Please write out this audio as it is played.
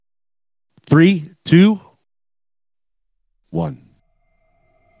3, 2, 1.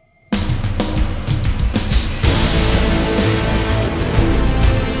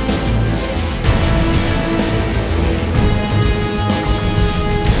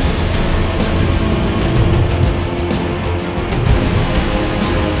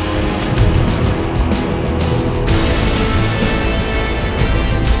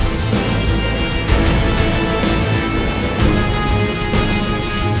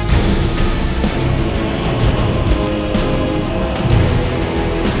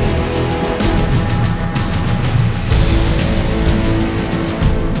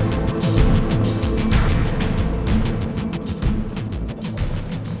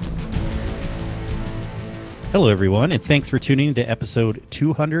 Hello, everyone, and thanks for tuning in to episode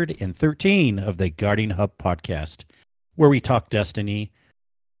 213 of the Guardian Hub podcast, where we talk Destiny,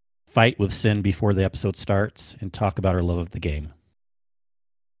 fight with sin before the episode starts, and talk about our love of the game.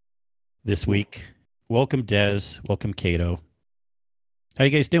 This week, welcome Dez, welcome Kato. How you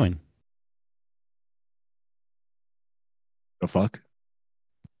guys doing? The fuck?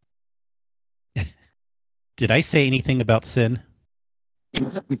 Did I say anything about sin?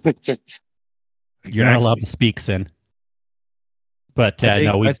 Exactly. You're not allowed to speak, Sin. But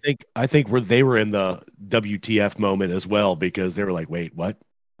I think they were in the WTF moment as well, because they were like, "Wait, what?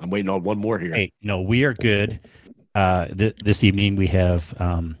 I'm waiting on one more here." Hey, no, we are good. This evening we have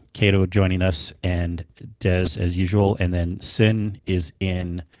Kato joining us and Dez as usual, and then Sin is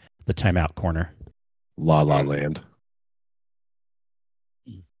in the timeout corner. La La Land.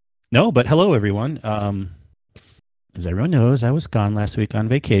 No, but hello everyone. As everyone knows, I was gone last week on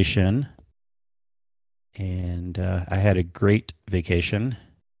vacation. And I had a great vacation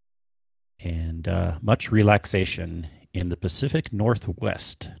and much relaxation in the Pacific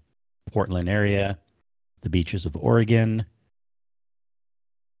Northwest, Portland area, the beaches of Oregon,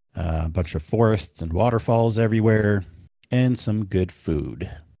 a bunch of forests and waterfalls everywhere, and some good food.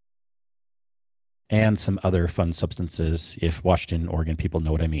 And some other fun substances, if Washington, Oregon people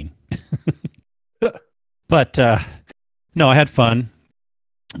know what I mean. But no, I had fun,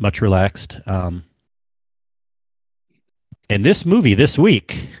 much relaxed. And this movie this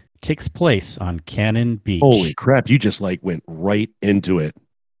week takes place on Cannon Beach. Holy crap, you just went right into it.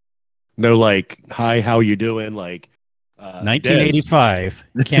 No, hi, how you doing? 1985,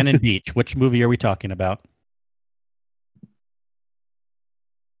 Cannon Beach. Which movie are we talking about?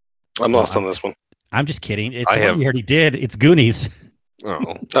 I'm lost on this one. I'm just kidding. It's one we already did. It's Goonies.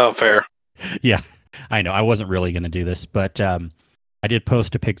 Oh, fair. Yeah, I know. I wasn't really going to do this, but I did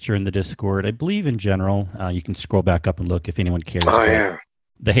post a picture in the Discord. I believe in general, you can scroll back up and look if anyone cares. Oh, yeah.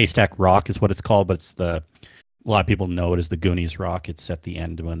 The Haystack Rock is what it's called, but it's a lot of people know it as the Goonies Rock. It's at the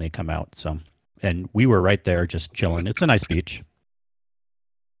end when they come out. So, and we were right there just chilling. It's a nice beach.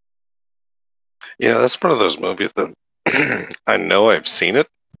 Yeah, that's one of those movies that I know I've seen it.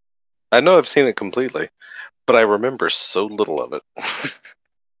 I know I've seen it completely, but I remember so little of it.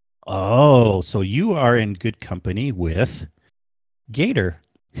 Oh, so you are in good company with Gator,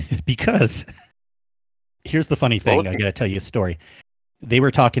 because here's the funny thing. I got to tell you a story. They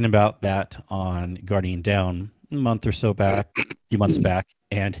were talking about that on Guardian Down a month or so back, a few months back,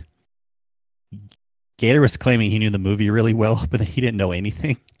 and Gator was claiming he knew the movie really well, but he didn't know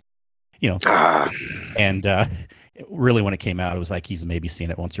anything, and really when it came out, it was like he's maybe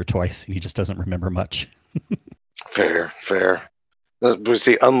seen it once or twice, and he just doesn't remember much. Fair. We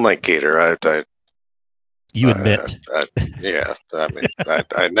see, unlike Gator, You admit. Yeah, I mean,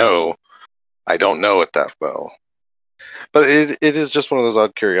 I know. I don't know it that well. But it is just one of those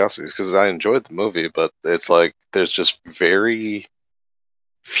odd curiosities, because I enjoyed the movie, but it's like there's just very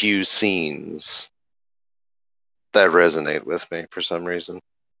few scenes that resonate with me for some reason.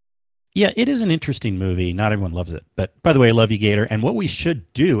 Yeah, it is an interesting movie. Not everyone loves it. But by the way, I love you, Gator. And what we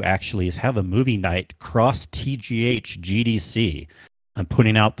should do, actually, is have a movie night cross TGH GDC. I'm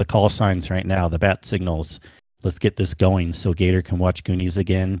putting out the call signs right now, the bat signals. Let's get this going so Gator can watch Goonies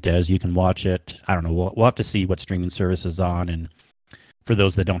again. Des, you can watch it. I don't know. We'll have to see what streaming service is on. And for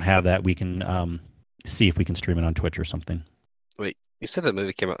those that don't have that, we can see if we can stream it on Twitch or something. Wait, you said the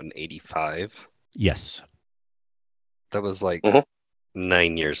movie came out in 85? Yes. That was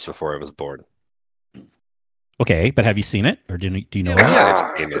 9 years before I was born. Okay, but have you seen it? Or do you know Yeah,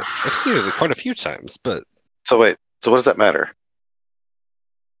 I've seen it quite a few times, but... So wait, so what does that matter?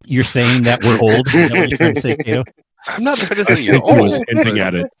 You're saying that we're old? Is that what you're trying to say, Kato? I'm not trying to say you're old. Hinting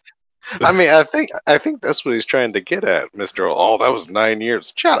at it. I mean, I think that's what he's trying to get at, Mr. Oh, that was 9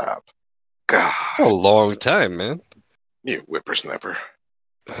 years. Shut up. God. That's a long time, man. You whippersnapper.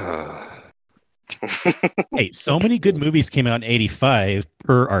 Hey, so many good movies came out in '85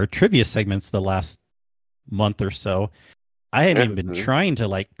 per our trivia segments the last month or so. I hadn't even been trying to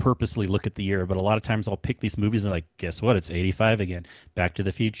like purposely look at the year, but a lot of times I'll pick these movies and like, guess what? It's '85 again. Back to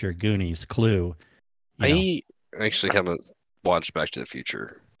the Future, Goonies, Clue. You know. I actually haven't watched Back to the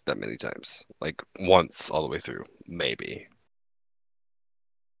Future that many times. Like once all the way through, maybe.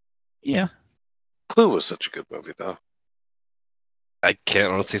 Yeah. Clue was such a good movie, though. I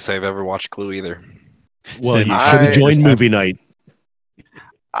can't honestly say I've ever watched Clue either. Well, Since you should have I- joined movie night.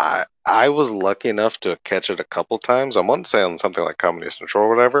 I was lucky enough to catch it a couple times. I want to say on something like Comedy Central or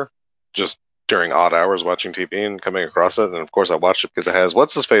whatever, just during odd hours watching TV and coming across it. And of course, I watched it because it has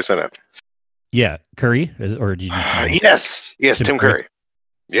what's his face in it. Yeah, Curry, or do you need someone else? Yes, Tim Tim Curry. Curry.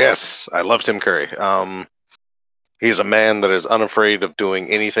 Yes, I love Tim Curry. He's a man that is unafraid of doing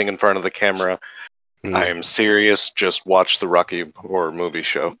anything in front of the camera. I am serious. Just watch the Rocky Horror Movie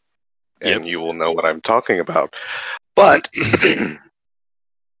Show, and you will know what I'm talking about. But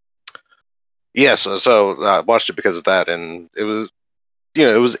yes, so I watched it because of that, and it was,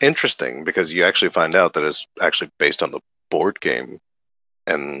 it was interesting because you actually find out that it's actually based on the board game,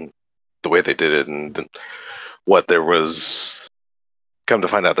 and the way they did it, and what there was. Come to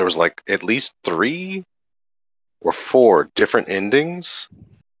find out, there was like at least 3 or 4 different endings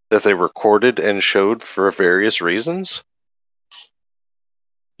that they recorded and showed for various reasons.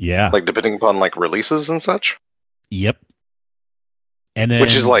 Yeah. Like depending upon like releases and such. Yep. And then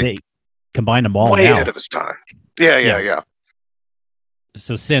Which is like they combined them all way now. ahead of its time. Yeah.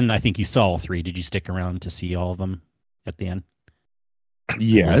 So Sin, I think you saw all 3. Did you stick around to see all of them at the end?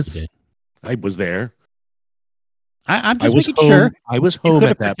 Yes, I was there. I'm just I was making home. sure. I was You home could at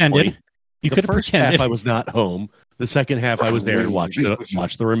have that pretended. point. You The could have first pretended. half I was not home. The second half I was there and watched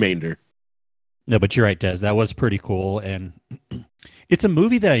the remainder. No, but you're right, Des. That was pretty cool, and it's a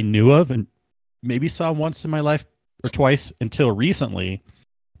movie that I knew of and maybe saw once in my life or twice until recently.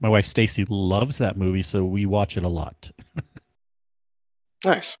 My wife Stacy loves that movie, so we watch it a lot.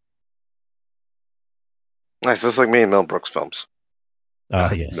 Nice. That's like me and Mel Brooks films.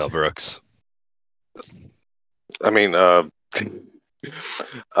 Yes. Mel Brooks. I mean, I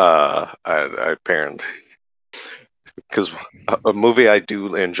parent because a movie I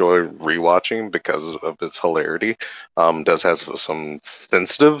do enjoy rewatching because of its hilarity. Does have some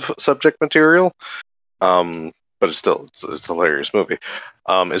sensitive subject material. But it's a hilarious movie.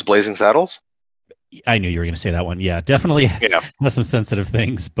 Is Blazing Saddles? I knew you were going to say that one. Yeah, definitely has some sensitive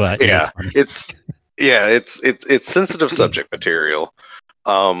things, but it is funny. It's sensitive subject material.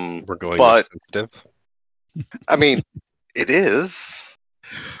 We're going but sensitive. I mean, it is.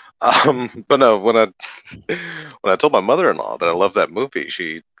 But no, when I told my mother-in-law that I love that movie,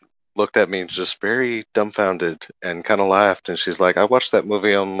 she looked at me just very dumbfounded and kind of laughed, and she's like, "I watched that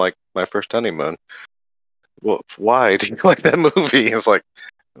movie on like my first honeymoon." Well, why do you like that movie? It's like,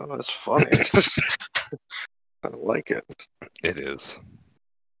 oh, that's funny. I like it. It is.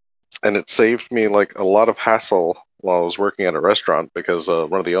 And it saved me like a lot of hassle while I was working at a restaurant because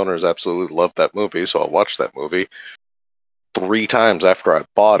one of the owners absolutely loved that movie. So I watched that movie 3 times after I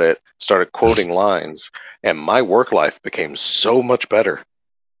bought it, started quoting lines, and my work life became so much better.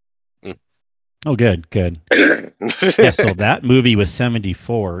 Oh, good. Yeah, so that movie was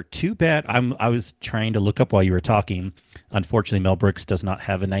 1974. Too bad. I was trying to look up while you were talking. Unfortunately, Mel Brooks does not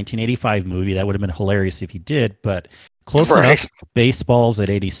have a 1985 movie. That would have been hilarious if he did, but close enough. Baseball's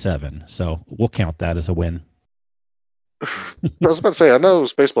at 87, so we'll count that as a win. I was about to say, I know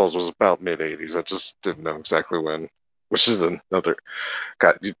Spaceballs was about mid-'80s. I just didn't know exactly when, which is another...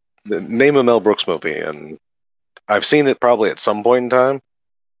 God, name a Mel Brooks movie, and I've seen it probably at some point in time.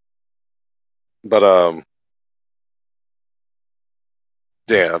 But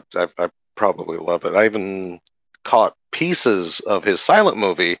yeah, I probably love it. I even caught pieces of his silent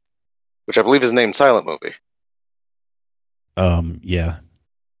movie, which I believe is named Silent Movie. Yeah.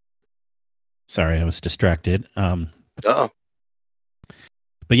 Sorry, I was distracted. Oh,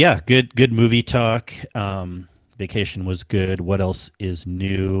 But yeah, good movie talk. Vacation was good. What else is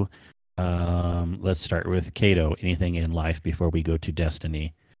new? Let's start with Cato. Anything in life before we go to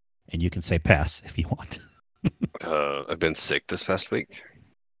Destiny? And you can say pass if you want. I've been sick this past week.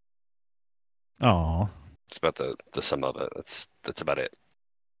 Oh, It's about the sum of it. That's about it.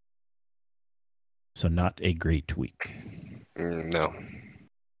 so not a great week. No.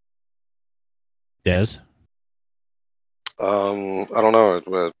 Des? I don't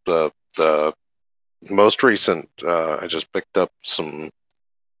know. The most recent, I just picked up some.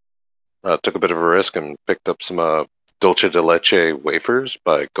 Took a bit of a risk and picked up some dulce de leche wafers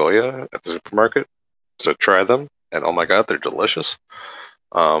by Goya at the supermarket. So try them, and oh my god, they're delicious.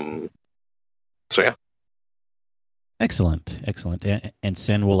 So yeah. Excellent. And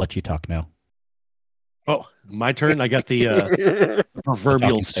Sin, we'll let you talk now. Oh, my turn. I got the The proverbial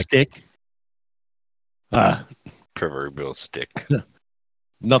talking stick. stick. Proverbial stick.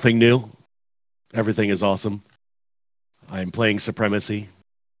 Nothing new. Everything is awesome. I'm playing Supremacy.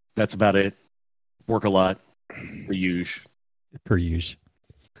 That's about it. Work a lot. The usual. Per usual.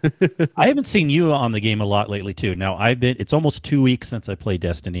 I haven't seen you on the game a lot lately, too. Now, it's almost 2 weeks since I played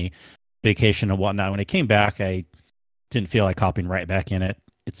Destiny, vacation and whatnot. When I came back, I didn't feel like hopping right back in it.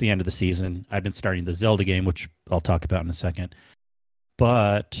 It's the end of the season. I've been starting the Zelda game, which I'll talk about in a second.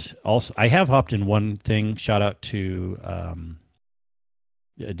 But also, I have hopped in one thing. Shout out to,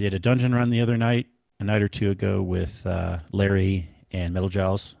 I did a dungeon run the other night, a night or two ago with Larry and Metal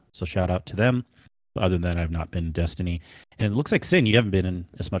Giles. So shout out to them. Other than that, I've not been in Destiny. And it looks like, Sin, you haven't been in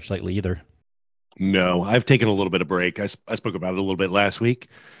as much lately either. No, I've taken a little bit of break. I spoke about it a little bit last week.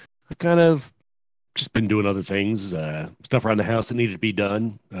 I kind of just been doing other things, stuff around the house that needed to be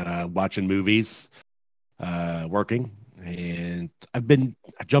done, watching movies, working. And I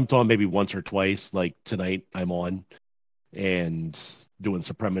jumped on maybe once or twice. Like tonight, I'm on and doing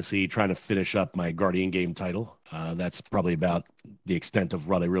Supremacy, trying to finish up my Guardian game title. That's probably about the extent of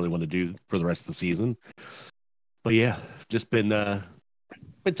what I really want to do for the rest of the season. But yeah, just been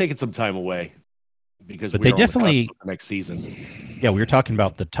taking some time away because But we're they definitely on the next season. Yeah, we were talking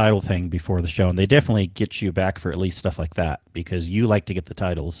about the title thing before the show, and they definitely get you back for at least stuff like that because you like to get the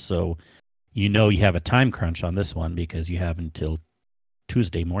titles. So you have a time crunch on this one because you have until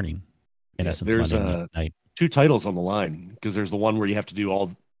Tuesday morning, in essence, There's Monday night. 2 titles on the line because there's the one where you have to do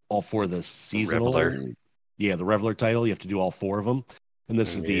all 4 of the seasonal. Reveler. Yeah, the Reveler title. You have to do all 4 of them, and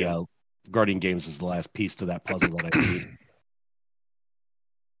this is the Guardian Games is the last piece to that puzzle that I need.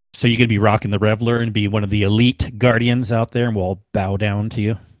 So you're going to be rocking the Reveler and be one of the elite Guardians out there, and we'll all bow down to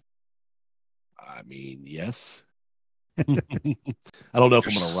you. I mean, yes. I don't know if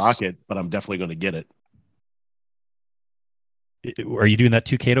I'm going to rock it, but I'm definitely going to get it. Are you doing that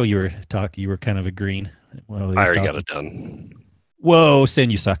too, Kato? You were kind of agreeing. I already got it done. Whoa, Sin,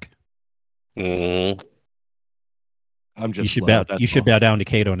 you suck. Mm. I'm just you should bow down to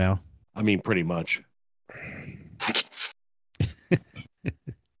Kato now. I mean, pretty much.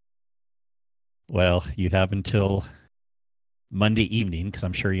 Well, you have until Monday evening because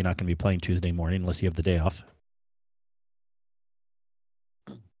I'm sure you're not going to be playing Tuesday morning unless you have the day off.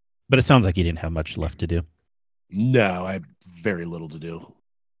 But it sounds like you didn't have much left to do. No, I have very little to do.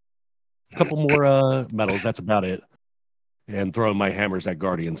 A couple more medals, that's about it. And throwing my hammers at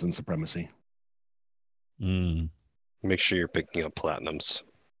Guardians and Supremacy. Make sure you're picking up platinums.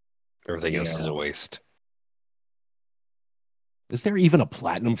 Everything else is a waste. Is there even a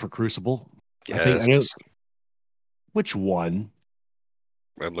platinum for Crucible? Yes. I know. Which one?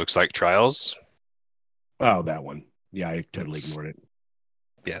 It looks like Trials. Oh, that one. Yeah, I totally ignored it.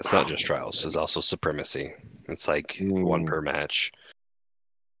 Yeah, it's not just Trials. It's also Supremacy. It's like 1 per match.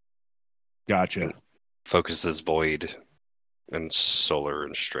 Gotcha. Focuses Void and Solar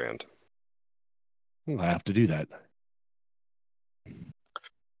and Strand. I have to do that.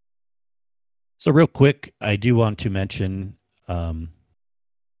 So real quick, I do want to mention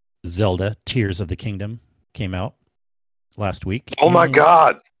Zelda Tears of the Kingdom came out last week. Oh my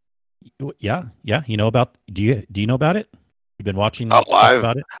God! Yeah. You know about? Do you know about it? You've been watching Oh, stuff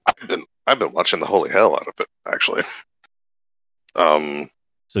about it? I've been watching the holy hell out of it, actually.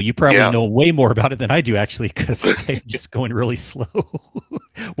 So you probably know way more about it than I do, actually, because I'm just going really slow.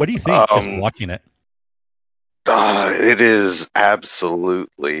 What do you think? Just watching it. It is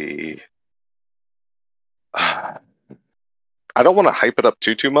absolutely. I don't want to hype it up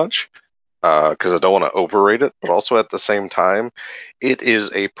too much because I don't want to overrate it, but also at the same time, it is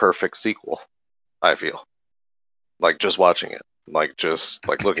a perfect sequel. I feel like just watching it, just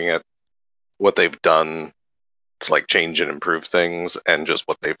looking at what they've done to change and improve things, and just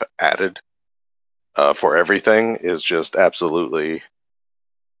what they've added for everything is just absolutely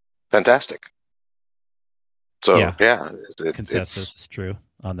fantastic. So yeah, consensus is true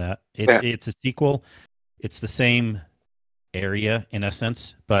on that. It's a sequel. It's the same area in a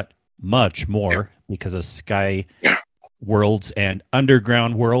sense, but much more because of sky worlds and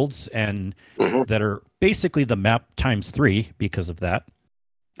underground worlds, and that are basically the map times 3 because of that.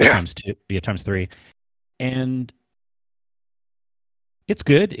 Times 2, times 3, and it's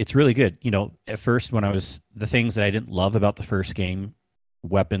good. It's really good. At first, the things that I didn't love about the first game,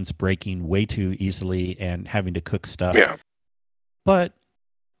 weapons breaking way too easily and having to cook stuff. Yeah. But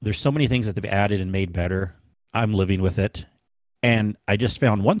there's so many things that they've added and made better. I'm living with it. And I just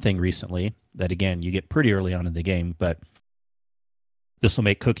found one thing recently that, again, you get pretty early on in the game, but this will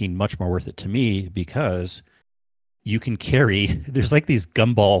make cooking much more worth it to me because you can carry, there's like these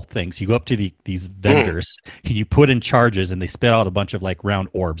gumball things. You go up to these vendors and you put in charges and they spit out a bunch of like round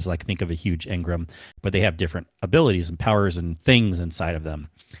orbs, like think of a huge engram, but they have different abilities and powers and things inside of them.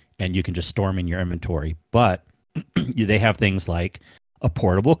 And you can just store them in your inventory. But they have things like a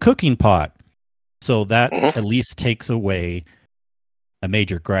portable cooking pot. So that at least takes away a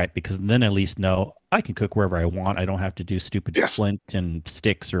major gripe, because then at least know I can cook wherever I want. I don't have to do stupid flint and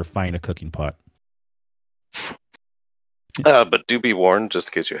sticks or find a cooking pot. But do be warned, just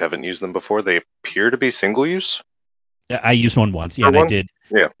in case you haven't used them before, they appear to be single use. I used one once, and I did.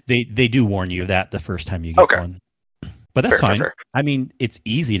 Yeah, they do warn you of that the first time you get one, but that's fine. Fair. I mean, it's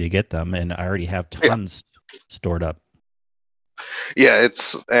easy to get them, and I already have tons stored up. Yeah,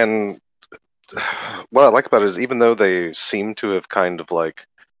 and what I like about it is, even though they seem to have kind of like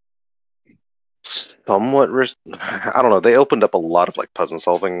somewhat, I don't know, they opened up a lot of like puzzle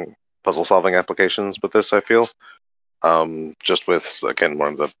solving applications with this, I feel. Just with, again,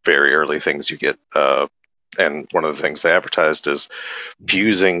 one of the very early things you get, and one of the things they advertised is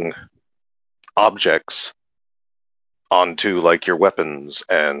fusing objects onto like your weapons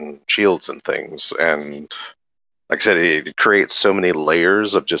and shields and things. And like I said, it creates so many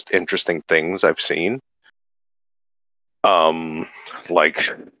layers of just interesting things I've seen. Like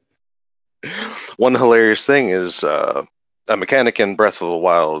one hilarious thing is a mechanic in Breath of the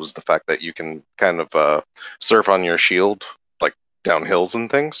Wild is the fact that you can kind of surf on your shield, like down hills and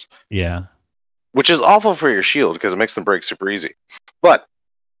things. Yeah. Which is awful for your shield because it makes them break super easy. But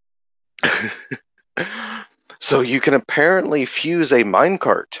so you can apparently fuse a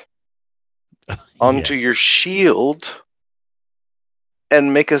minecart onto your shield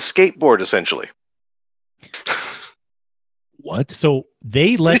and make a skateboard, essentially. What? So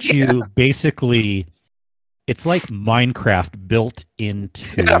they let you basically, it's like Minecraft built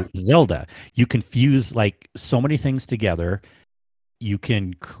into Zelda. You can fuse like so many things together. You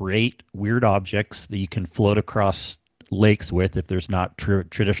can create weird objects that you can float across lakes with if there's not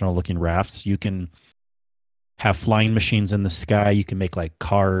traditional looking rafts. You can have flying machines in the sky. You can make like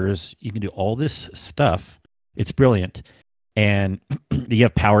cars. You can do all this stuff. It's brilliant. And you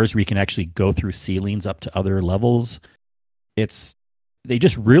have powers where you can actually go through ceilings up to other levels. They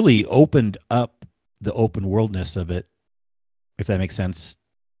just really opened up the open worldness of it, if that makes sense.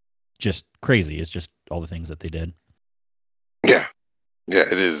 Just crazy. It's just all the things that they did. Yeah,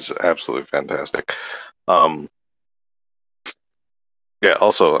 it is absolutely fantastic. Yeah,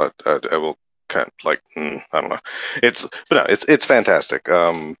 also I will kind of like I don't know. It's fantastic.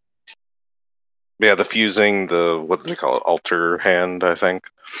 Yeah, the fusing, what do they call it? Alter hand, I think.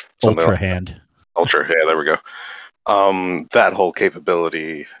 Ultra hand. Ultra, yeah, there we go. That whole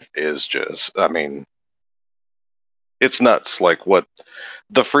capability is just, I mean, it's nuts. Like what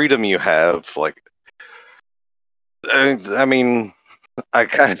the freedom you have, like, I mean, I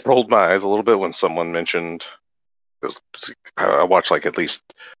kind of rolled my eyes a little bit when someone mentioned, because I watched like at least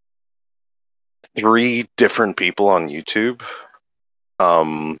 3 different people on YouTube,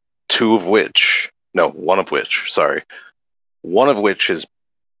 one of which is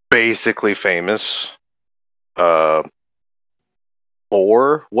basically famous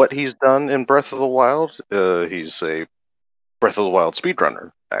for what he's done in Breath of the Wild. He's a Breath of the Wild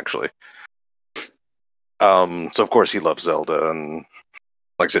speedrunner, actually. So of course he loves Zelda, and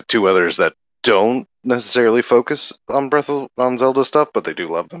like I said, 2 others that don't necessarily focus on on Zelda stuff, but they do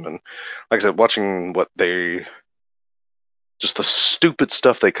love them. And like I said, watching just the stupid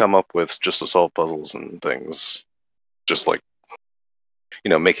stuff they come up with just to solve puzzles and things, just like,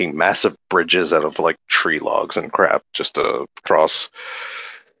 making massive bridges out of like tree logs and crap just to cross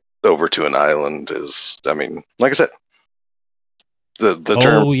over to an island is, I mean, like I said, the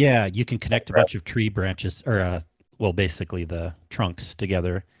term. Oh yeah, you can connect a bunch of tree branches, or basically the trunks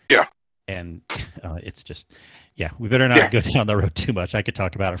together. Yeah. And it's just, we better not go down the road too much. I could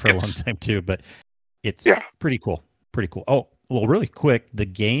talk about it for a long time too, but it's pretty cool. Pretty cool. Oh, well, really quick, the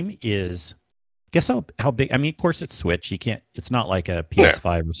game is, guess how big? I mean, of course, it's Switch. It's not like a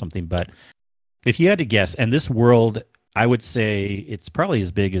PS5 or something, but if you had to guess, and this world, I would say it's probably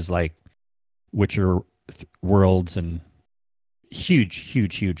as big as like Witcher worlds and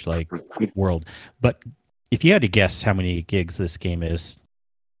huge like world. But if you had to guess how many gigs this game is,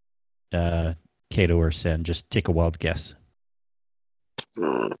 Kato or Sen, just take a wild guess.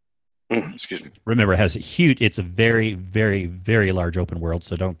 Excuse me. Remember, it's a very, very, very large open world,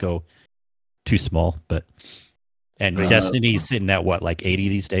 so don't go too small. And Destiny's sitting at what, like 80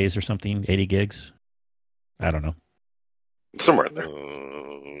 these days or something? 80 gigs? I don't know. Somewhere in there.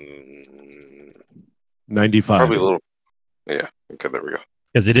 95. Probably a little. Yeah. Okay, there we go.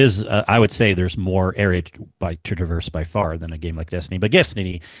 Because it is, I would say there's more area to traverse by far than a game like Destiny. But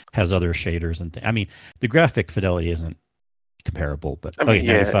Destiny has other shaders and I mean, the graphic fidelity isn't comparable, but I mean,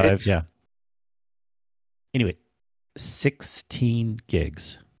 95, yeah. Anyway, 16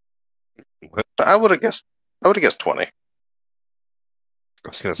 gigs. I would have guessed 20. I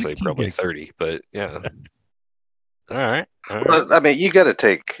was gonna say 16 probably gigs. 30, but yeah. All right. Well, I mean, you got to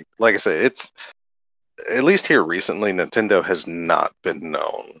take, like I said, it's at least here recently, Nintendo has not been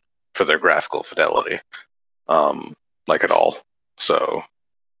known for their graphical fidelity, like at all. So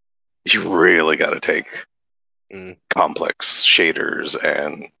you really got to take complex shaders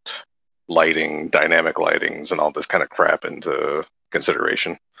and lighting, dynamic lightings, and all this kind of crap into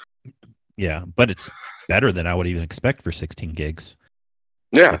consideration. Yeah, but it's better than I would even expect for 16 gigs.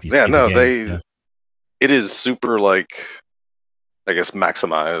 Yeah, If you see the no, game, it is super, like, I guess,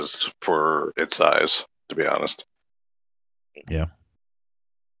 maximized for its size, to be honest. Yeah.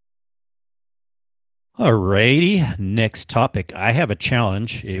 Alrighty, next topic. I have a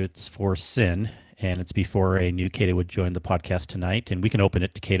challenge. It's for Sin, and it's before a new Kato would join the podcast tonight, and we can open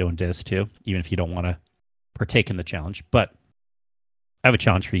it to Kato and Des too, even if you don't want to partake in the challenge. But I have a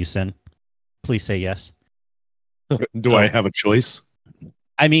challenge for you, Sin. Please say yes. Do I have a choice?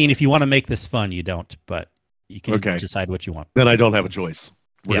 I mean, if you want to make this fun, you don't, but you can Okay. decide what you want. Then I don't have a choice.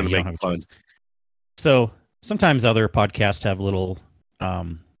 We're Yeah, going you to don't make have it a fun. choice. So sometimes other podcasts have little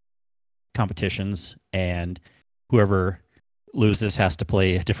competitions, and whoever loses has to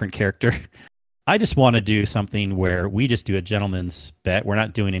play a different character. I just want to do something where we just do a gentleman's bet. We're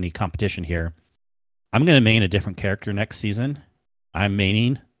not doing any competition here. I'm going to main a different character next season. I'm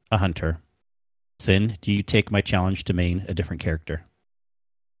maining a hunter. Sin, do you take my challenge to main a different character?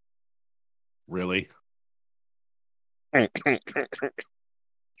 Really?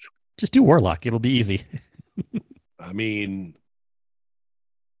 Just do Warlock. It'll be easy. I mean,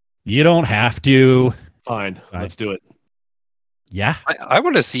 You don't have to. fine. Let's do it. Yeah. I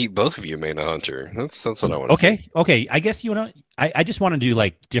want to see both of you main a hunter. That's what I want to see. Okay. I guess you know. I just want to do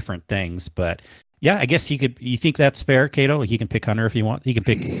like different things, but yeah, I guess you think that's fair, Kato? Like he can pick Hunter if you want. He can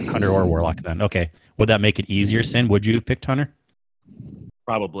pick Hunter or Warlock then. Okay. Would that make it easier, Sin? Would you have picked Hunter?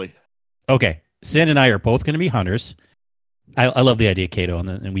 Probably. Okay. Sin and I are both going to be hunters. I love the idea, Kato,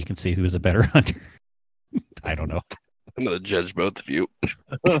 and we can see who is a better hunter. I don't know. I'm gonna judge both of you.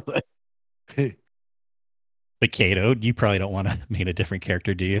 But Kato, you probably don't want to main a different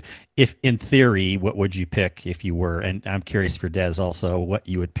character, do you? If in theory, what would you pick if you were? And I'm curious for Des also, what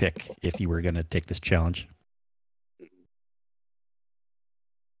you would pick if you were going to take this challenge.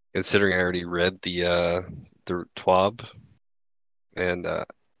 Considering I already read the TWAB and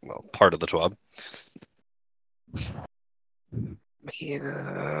part of the TWAB.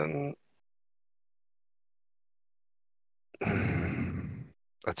 Man,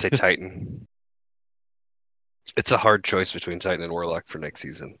 I'd say Titan. It's a hard choice between Titan and Warlock for next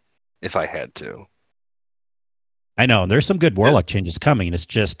season, if I had to. I know there's some good Warlock changes coming. It's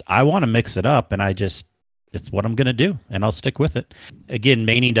just I want to mix it up, and it's what I'm going to do, and I'll stick with it. Again,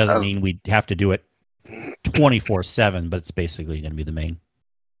 maining doesn't mean we have to do it 24/7, but it's basically going to be the main.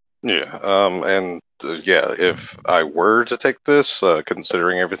 Yeah, if I were to take this,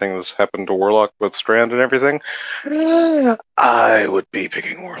 considering everything that's happened to Warlock with Strand and everything, I would be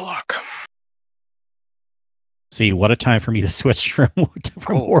picking Warlock. See, what a time for me to switch from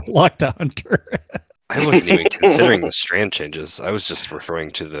Warlock to Hunter. I wasn't even considering the Strand changes. I was just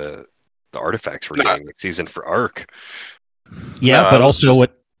referring to the artifacts we're getting next season for Arc. Yeah, but also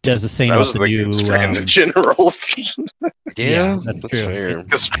what Des is saying about the new Strand in general. Yeah, that's that's true. fair.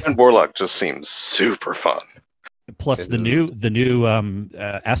 Because Strand Warlock just seems super fun. Plus the new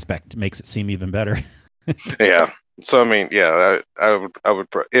aspect makes it seem even better. Yeah. So I mean, yeah, I would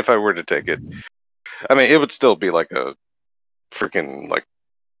if I were to take it. I mean, it would still be like a freaking like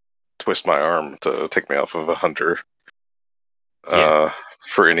twist my arm to take me off of a hunter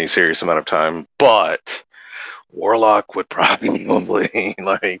for any serious amount of time, but Warlock would probably I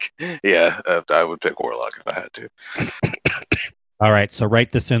would pick Warlock if I had to. All right, so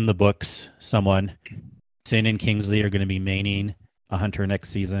write this in the books. Someone, Sin and Kingsley are going to be maining a hunter next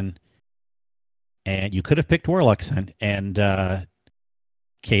season, and you could have picked Warlock, Sin, and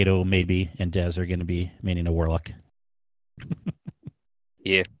Kato maybe and Des are going to be maining a Warlock.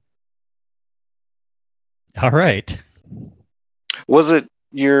 Yeah. All right. Was it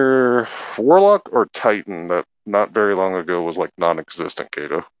your Warlock or Titan that not very long ago was like non-existent,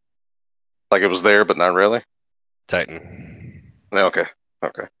 Kato? Like it was there, but not really? Titan. Okay.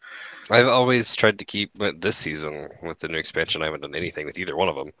 I've always tried to keep this season with the new expansion. I haven't done anything with either one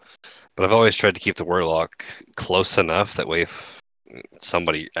of them, but I've always tried to keep the Warlock close enough that way if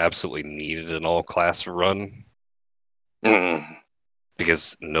somebody absolutely needed an all-class run,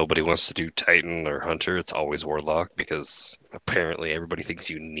 because nobody wants to do Titan or Hunter. It's always Warlock because apparently everybody thinks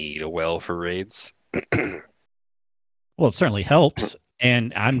you need a well for raids. Well, it certainly helps.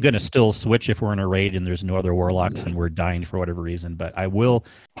 And I'm going to still switch if we're in a raid and there's no other warlocks and we're dying for whatever reason. But I will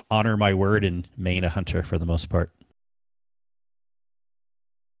honor my word and main a hunter for the most part.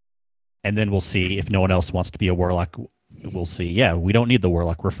 And then we'll see if no one else wants to be a warlock. We'll see. Yeah, we don't need the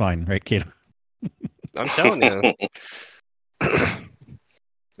warlock. We're fine, right, Kate? I'm telling you.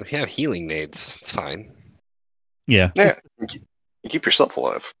 We have healing nades. It's fine. Yeah. Yeah. You keep yourself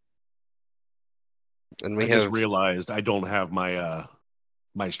alive. And we just realized I don't have my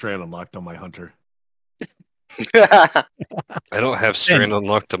my strand unlocked on my hunter. I don't have strand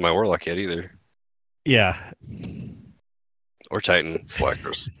unlocked on my warlock yet either. Yeah. Or Titan.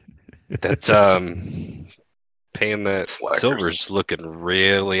 Slackers. That's paying that silver's looking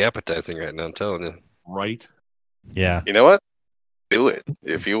really appetizing right now, I'm telling you. Right? Yeah. You know what? Do it.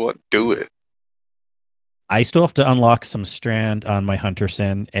 If you want, do it. I still have to unlock some strand on my hunter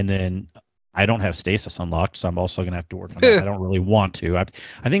sin, and then I don't have stasis unlocked, so I'm also going to have to work on that. I don't really want to. I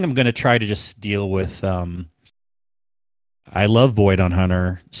think I'm going to try to just deal with... I love Void on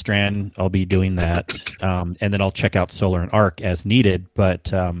Hunter. Strand, I'll be doing that. And then I'll check out Solar and Arc as needed,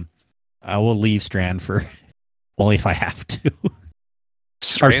 but I will leave Strand for only if I have to.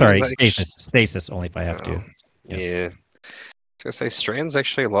 Or sorry, Stasis only if I have to. Yeah. I was going to say, Strand's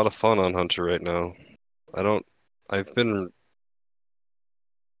actually a lot of fun on Hunter right now. I've been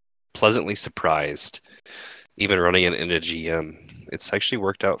pleasantly surprised, even running it into GM. It's actually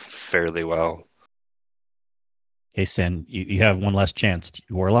worked out fairly well. Okay, Sin, you have one last chance.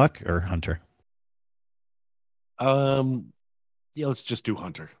 Warlock or Hunter? Yeah, let's just do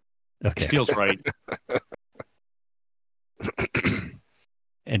Hunter. Okay. It feels right.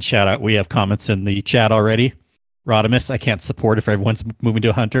 And shout out, we have comments in the chat already. Rodimus, I can't support if everyone's moving to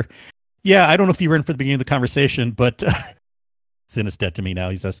a Hunter. Yeah, I don't know if you were in for the beginning of the conversation, but Sin is dead to me now,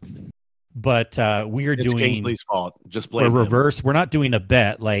 he says. But it's doing Kingsley's fault. Just blame him. Reverse. We're not doing a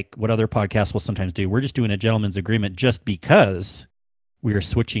bet like what other podcasts will sometimes do. We're just doing a gentleman's agreement just because we are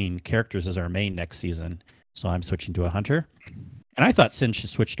switching characters as our main next season. So I'm switching to a Hunter. And I thought Sin should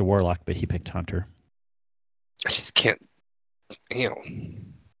switch to Warlock, but he picked Hunter. I just can't,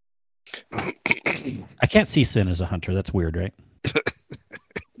 I can't see Sin as a Hunter. That's weird, right?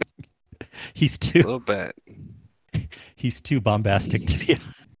 He's a little bit. He's too bombastic to be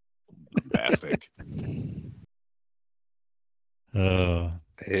bombastic.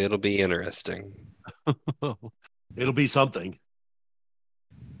 It'll be interesting. It'll be something.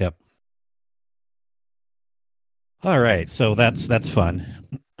 Yep. All right, so that's fun.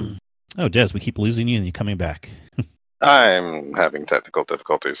 Oh, Des, we keep losing you and you're coming back. I'm having technical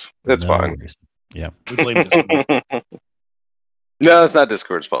difficulties. It's fine. Worries. Yeah. We blame Discord. No, it's not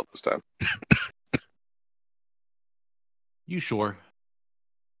Discord's fault this time. You sure?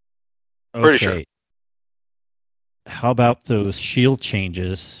 Okay. Pretty sure. How about those shield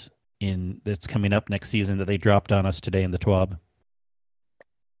changes that's coming up next season that they dropped on us today in the TWAB?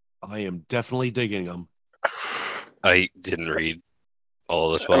 I am definitely digging them. I didn't read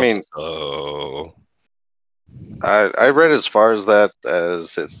all the 12. I mean, so... I read as far as that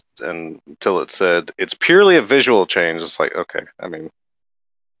as it's until it said it's purely a visual change. It's like, okay, I mean,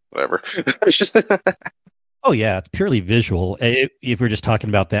 whatever. Oh yeah, it's purely visual. If we're just talking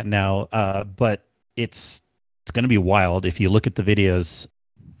about that now, but it's going to be wild. If you look at the videos,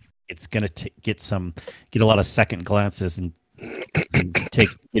 it's going to get a lot of second glances and take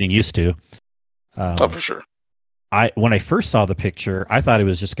getting used to. Oh, for sure. When I first saw the picture, I thought it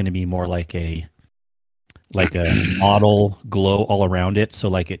was just going to be more like a model glow all around it, so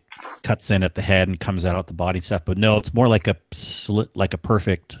like it cuts in at the head and comes out at the body stuff. But no, it's more like a slit, like a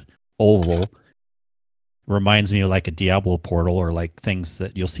perfect oval. Reminds me of like a Diablo portal or like things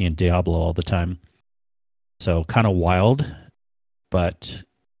that you'll see in Diablo all the time. So kind of wild, but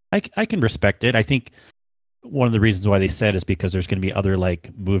I can respect it. I think one of the reasons why they said is because there's going to be other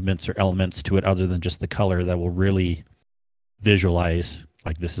like movements or elements to it other than just the color that will really visualize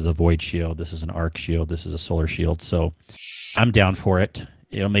like this is a void shield, this is an arc shield, this is a solar shield. So I'm down for it.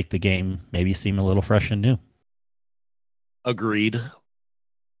 It'll make the game maybe seem a little fresh and new. Agreed.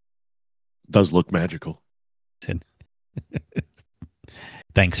 Does look magical.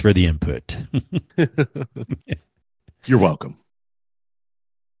 Thanks for the input. You're welcome.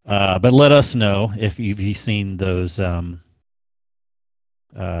 But let us know if you've seen those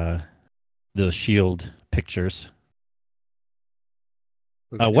those shield pictures.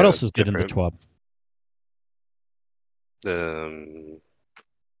 Looks What kinda else is good in the different. TWAB?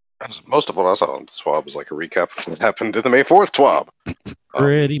 Most of what I saw on the Swab was like a recap of what happened in the May 4th Swab.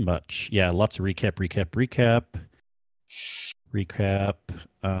 Pretty much. Yeah, lots of recap.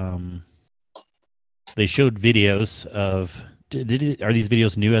 They showed videos of. Are these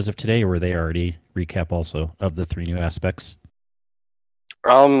videos new as of today, or were they already recap also of the 3 new aspects?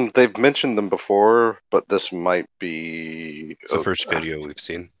 They've mentioned them before, but this might be. It's the first video we've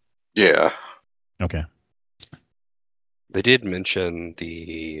seen. Yeah. Okay. They did mention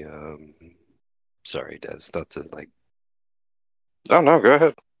the. Sorry, Des, not to like. Oh no, go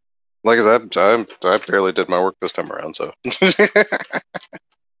ahead. Like that, I barely did my work this time around, so.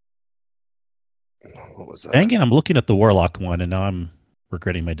 What was that? Dang it, I'm looking at the Warlock one, and now I'm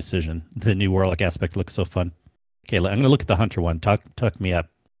regretting my decision. The new Warlock aspect looks so fun. Okay, I'm going to look at the Hunter one. Tuck me up.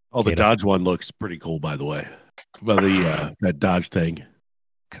 Oh, the Kato. Dodge one looks pretty cool, by the way. About the that Dodge thing.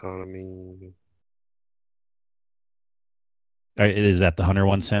 Economy. Is that the Hunter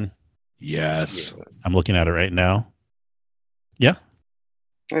one, Sen? Yes. Yeah. I'm looking at it right now. Yeah.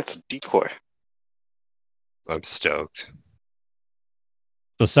 It's a decoy. I'm stoked.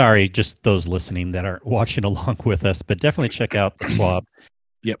 So sorry, just those listening that are watching along with us, but definitely check out the TWAB.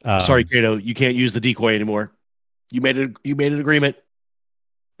 Yep. Sorry, Kato, you can't use the decoy anymore. You made an agreement.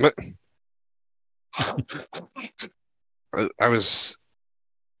 What? I was.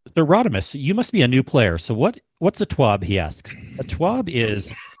 So Rodimus, you must be a new player. So what's a TWAB? He asks. A TWAB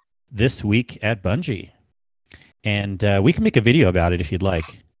is this week at Bungie, and we can make a video about it if you'd like.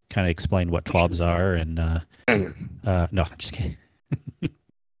 Kind of explain what TWABs are, and no, I'm just kidding.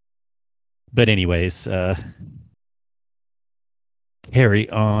 But anyways, carry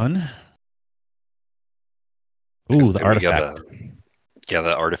on. Ooh, the artifact.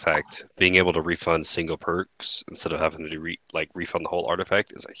 The artifact. Being able to refund single perks instead of having to refund the whole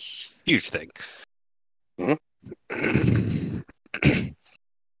artifact is a huge thing. Mm-hmm.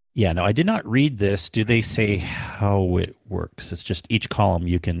 Yeah, no, I did not read this. Do they say how it works? It's just each column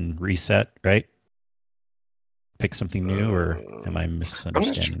you can reset, right? Pick something new, or am I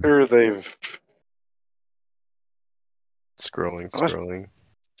misunderstanding? I'm not sure they've. Scrolling.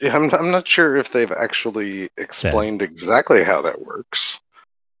 Yeah, I'm not sure if they've actually explained exactly how that works.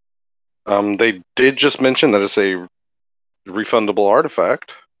 They did just mention that it's a refundable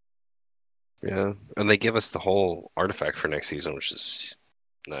artifact. Yeah, and they give us the whole artifact for next season, which is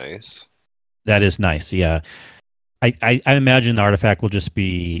nice. That is nice. Yeah, I imagine the artifact will just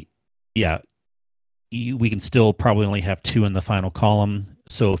be, yeah. We can still probably only have 2 in the final column.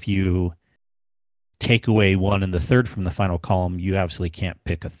 So if you take away 1 and the third from the final column, you absolutely can't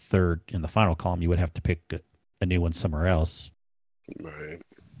pick a third in the final column. You would have to pick a new one somewhere else. Right.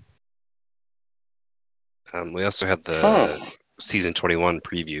 We also had the season 21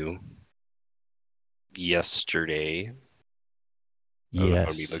 preview yesterday. Yes.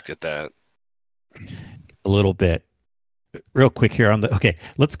 When we looked at that. A little bit. Real quick here on the, okay,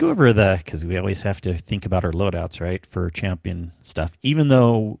 let's go over because we always have to think about our loadouts, right, for champion stuff. Even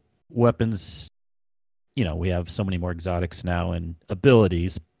though weapons, we have so many more exotics now and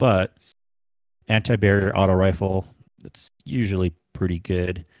abilities, but anti-barrier auto rifle, that's usually pretty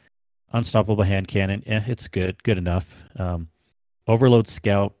good. Unstoppable hand cannon, it's good enough. Overload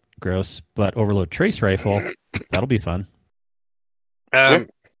scout, gross, but overload trace rifle, that'll be fun. I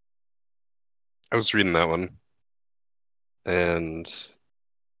was reading that one, and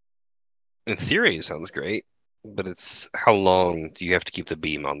in theory it sounds great, but it's how long do you have to keep the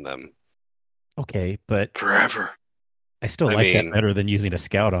beam on them? Okay, but forever. I still like that better than using a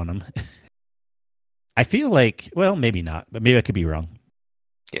scout on them. I feel like, well, maybe not, but maybe I could be wrong.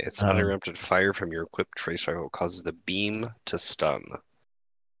 Yeah, it's uninterrupted fire from your equipped trace rifle causes the beam to stun.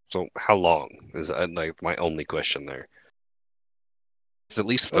 So how long is like my only question there? It's at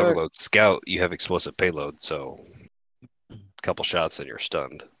least with overload scout, you have explosive payload, so a couple shots and you're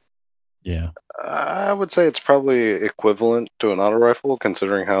stunned. Yeah. I would say it's probably equivalent to an auto rifle,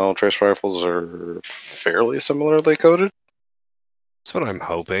 considering how trace rifles are fairly similarly coded. That's what I'm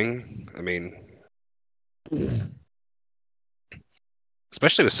hoping. I mean,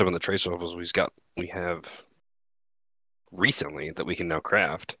 especially with some of the trace rifles we have recently that we can now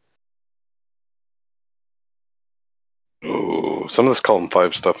craft. Ooh, some of this column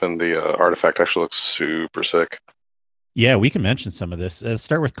 5 stuff in the artifact actually looks super sick. Yeah, we can mention some of this.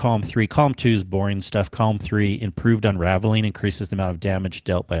 Start with column 3. Column 2 is boring stuff. Column 3, improved unraveling, increases the amount of damage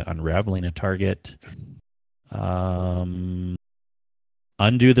dealt by unraveling a target. Undo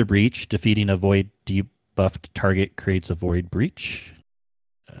the breach, defeating a void debuffed target creates a void breach.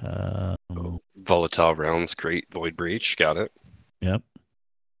 Volatile rounds, great. Void breach, got it. Yep.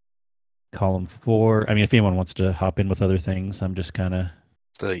 Column 4. I mean, if anyone wants to hop in with other things, I'm just kind of.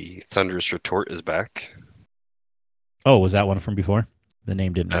 The Thunderous Retort is back. Oh, was that one from before? The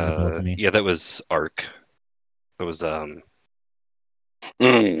name didn't ring a bell to me. Yeah, that was Arc. That was Yeah,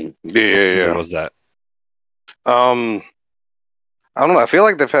 what yeah. was that? I don't know. I feel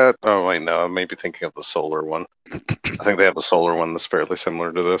like they've had. Oh wait, no. I may be thinking of the solar one. I think they have a solar one that's fairly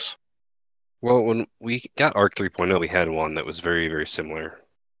similar to this. Well, when we got Arc 3.0, we had one that was very, very similar.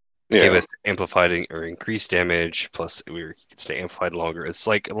 It gave Yeah, us amplified or increased damage, plus we could stay amplified longer. It's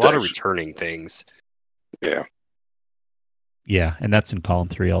like a lot of returning things. yeah. Yeah, and that's in column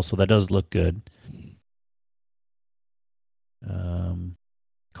 3 also. That does look good.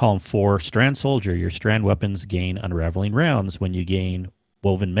 Column 4, Strand Soldier. Your strand weapons gain unraveling rounds when you gain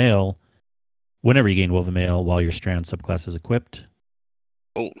woven mail. Whenever you gain woven mail while your strand subclass is equipped.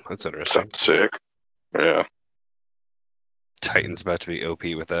 Oh, that's interesting. Sounds sick. Yeah. Titan's about to be OP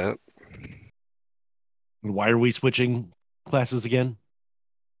with that. Why are we switching classes again?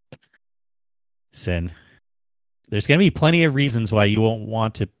 Sin. There's going to be plenty of reasons why you won't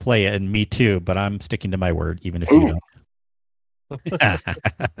want to play it, and me too, but I'm sticking to my word, even if you don't.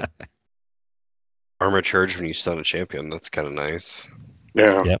 Armor charge when you stun a champion. That's kind of nice.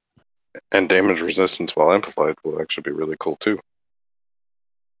 Yeah. Yep. And damage resistance while amplified will actually be really cool too.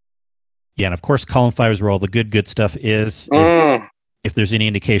 Yeah, and of course, column 5 is where all the good stuff is. If there's any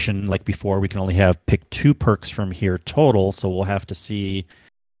indication, like before, we can only have pick 2 perks from here total, so we'll have to see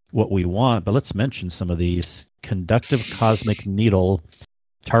what we want. But let's mention some of these. Conductive Cosmic Needle.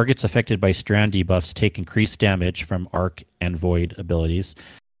 Targets affected by strand debuffs take increased damage from Arc and Void abilities.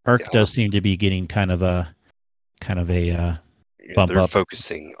 Arc does seem to be getting kind of a bump they're up.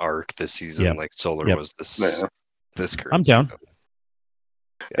 focusing Arc this season, like Solar was this current. I'm down.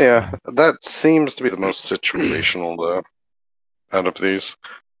 Yeah, that seems to be the most situational though, out of these.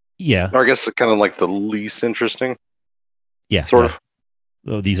 Yeah. Or I guess kind of like the least interesting. Yeah. Sort of.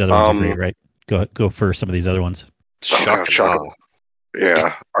 Oh, these other ones are great, right? Go for some of these other ones. Shocker.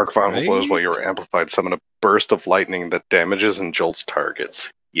 Yeah, Arc Final blows while you're amplified. Summon a burst of lightning that damages and jolts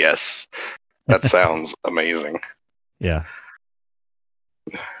targets. Yes, that sounds amazing. Yeah.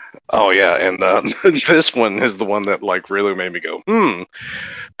 Oh yeah, and this one is the one that like really made me go,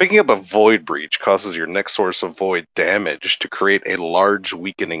 Picking up a Void Breach causes your next source of Void damage to create a large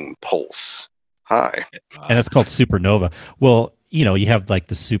weakening pulse. Hi. And that's called Supernova. Well, you have like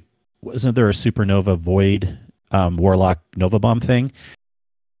wasn't there a Supernova Void Warlock Nova Bomb thing?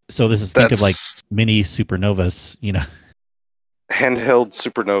 So think of like mini supernovas, Handheld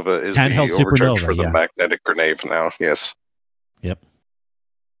Supernova is Handheld the overcharge Supernova, for the magnetic grenade now, yes. Yep.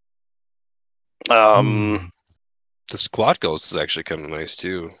 The Squad Ghost is actually kind of nice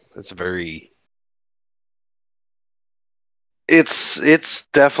too. It's very. It's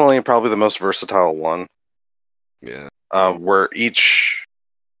definitely probably the most versatile one. Yeah. Where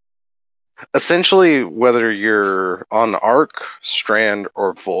essentially, whether you're on Arc, Strand,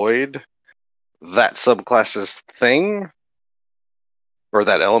 or Void, that subclass's thing, or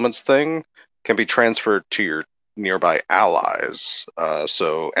that element's thing, can be transferred to your nearby allies.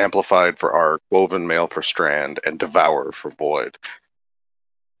 So Amplified for Arc, Woven Mail for Strand, and Devour for Void.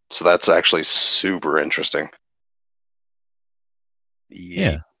 So that's actually super interesting.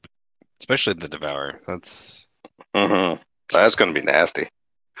 Yeah. Especially the Devour. That's going to be nasty.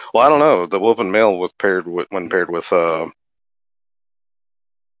 Well, I don't know. The Woven Mail when paired with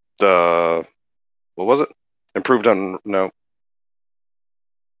the what was it? Improved Unraveling.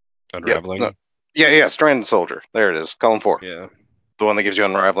 Yeah, Stranded Soldier. There it is. Column 4. Yeah. The one that gives you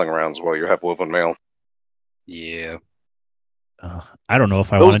unraveling rounds while you have Woven Mail. Yeah. I don't know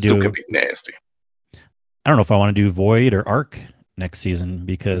if I want to do. Could be nasty. I don't know if I want to do Void or Arc next season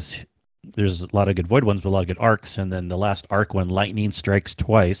because there's a lot of good Void ones, but a lot of good Arcs, and then the last Arc one, Lightning strikes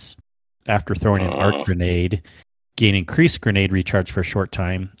twice after throwing an Arc grenade, gain increased grenade recharge for a short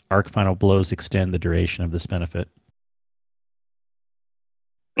time. Arc final blows extend the duration of this benefit.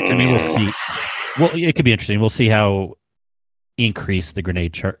 I mean, we'll see. Well, it could be interesting. We'll see how increased the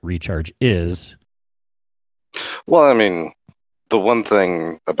grenade recharge is. Well, I mean, the one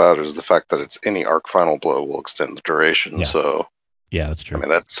thing about it is the fact that it's any Arc final blow will extend the duration. Yeah. So, yeah, that's true. I mean,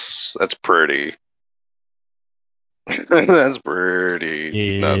 that's pretty. That's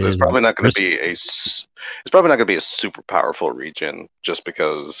pretty. No, it's probably not going to be a. It's probably not going to be a super powerful regen, just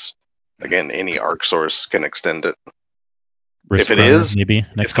because, again, any Arc source can extend it. If it is, maybe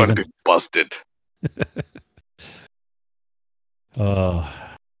next it's going season. to be busted.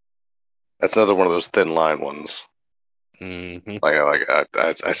 That's another one of those thin line ones. Mm-hmm. Like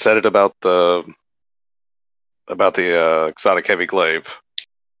I said it about the about the exotic heavy glaive.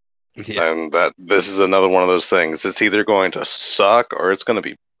 Yeah. And that this is another one of those things. It's either going to suck or it's going to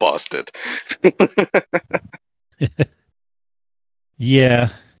be busted. Yeah,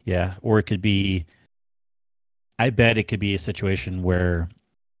 yeah. Or it could be, I bet it could be a situation where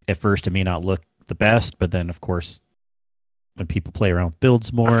at first it may not look the best, but then, of course, when people play around with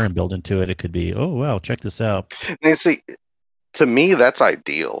builds more and build into it, it could be, oh, wow, check this out. And you see, to me, that's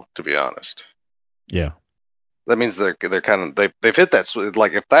ideal, to be honest. Yeah. That means they're kind of they've hit that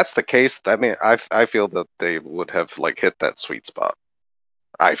like if that's the case, that mean I feel that they would have like hit that sweet spot.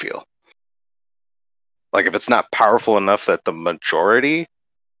 I feel like if it's not powerful enough that the majority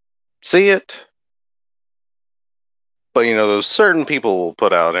see it, but those certain people will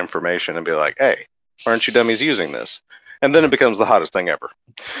put out information and be like, "Hey, aren't you dummies using this?" And then it becomes the hottest thing ever.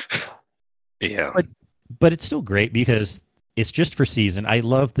 Yeah. But it's still great because it's just for season. I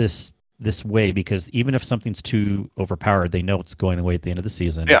love this way because even if something's too overpowered, they know it's going away at the end of the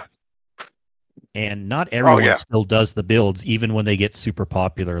season. Yeah. And not everyone yeah. still does the builds, even when they get super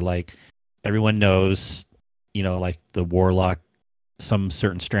popular. Like everyone knows, like the Warlock, some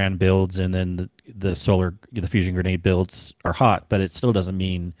certain strand builds, and then the fusion grenade builds are hot, but it still doesn't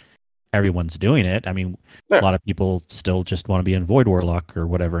mean everyone's doing it. I mean, Yeah. a lot of people still just want to be in Void Warlock or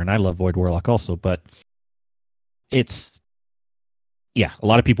whatever, and I love Void Warlock also, but it's, yeah, a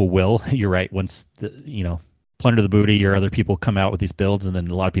lot of people will. You're right. Once plunder the booty, or other people come out with these builds, and then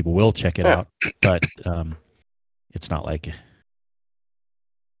a lot of people will check it out. But it's not like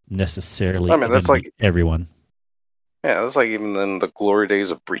necessarily. I mean, that's like everyone. Yeah, that's like even in the glory days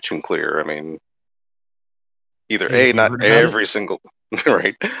of Breach and Clear. I mean, either Hey, A, not every single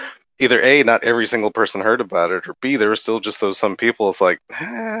right. Either A, not every single person heard about it, or B, there were still just those some people. It's like,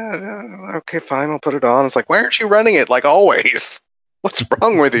 okay, fine, I'll put it on. It's like, why aren't you running it like always? What's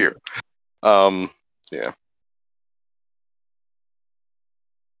wrong with you? Yeah.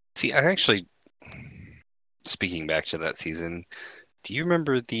 See, I actually, speaking back to that season, do you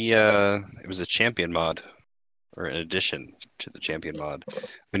remember it was a champion mod, or an addition to the champion mod?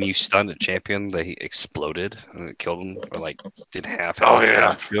 When you stunned a champion, they exploded and it killed them, or like did half health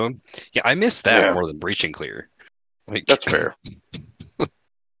damage to them. Yeah, I missed that more than Breach and Clear. Like, that's fair.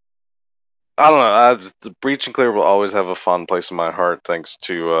 I don't know. The Breach and Clear will always have a fond place in my heart, thanks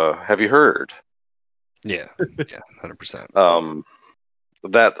to Have You Heard? Yeah, 100%.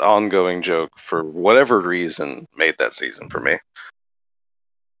 That ongoing joke, for whatever reason, made that season for me.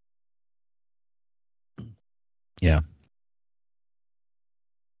 Yeah.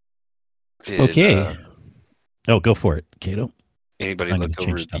 Okay. Go for it, Kato. Anybody look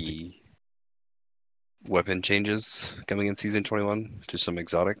over the weapon changes coming in season 21? To some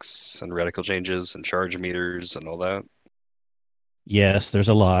exotics and radical changes and charge meters and all that? Yes, there's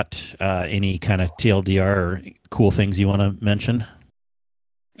a lot. Any kind of TLDR or cool things you want to mention?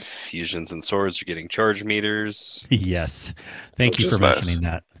 Fusions and swords are getting charge meters. Yes. Thank you for mentioning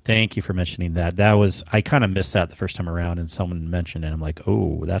that. Thank you for mentioning that. That was, I kind of missed that the first time around, and someone mentioned it. I'm like,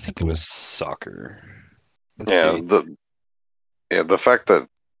 oh, that's cool. It was soccer. The fact that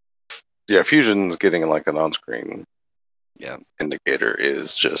Fusion's getting like an on-screen indicator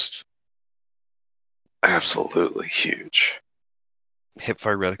is just absolutely huge.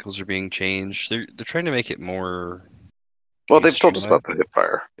 Hipfire reticles are being changed. They're trying to make it more. Well, they've told us about the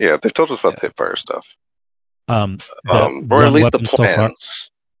hipfire. Yeah, they've told us about the hipfire stuff. Or at least the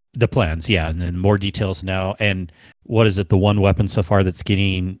plans. The plans, yeah, and then more details now. And what is it? The one weapon so far that's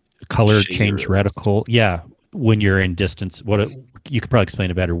getting color change reticle? Yeah, when you're in distance. You could probably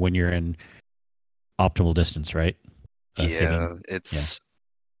explain it better when you're in optimal distance, right? It's.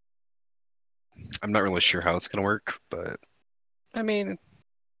 Yeah. I'm not really sure how it's going to work, but I mean,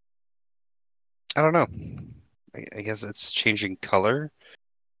 I don't know. I guess it's changing color.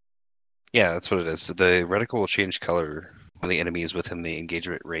 Yeah, that's what it is. The reticle will change color when the enemy is within the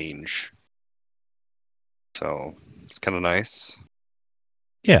engagement range. So it's kind of nice.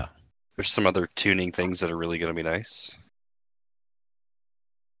 Yeah. There's some other tuning things that are really going to be nice.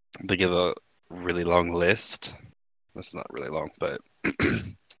 They give a really long list. It's not really long, but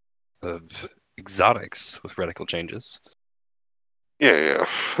of exotics with reticle changes. Yeah.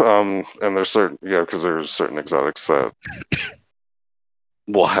 And there's certain, because there's certain exotics that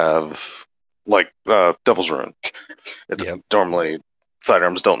will have, like, Devil's Ruin. Normally,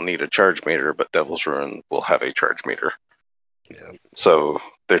 sidearms don't need a charge meter, but Devil's Ruin will have a charge meter. Yeah. So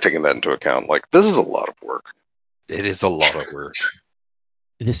they're taking that into account. Like, this is a lot of work. It is a lot of work.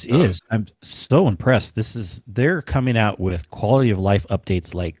 This is. I'm so impressed. They're coming out with quality of life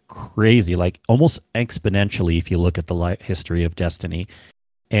updates like crazy, like almost exponentially if you look at the history of Destiny.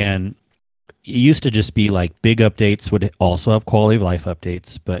 And it used to just be like big updates would also have quality of life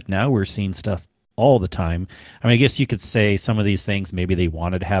updates, but now we're seeing stuff all the time. I mean, I guess you could say some of these things maybe they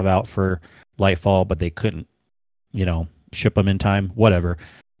wanted to have out for Lightfall, but they couldn't, ship them in time, whatever.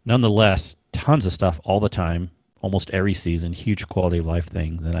 Nonetheless, tons of stuff all the time, almost every season, huge quality of life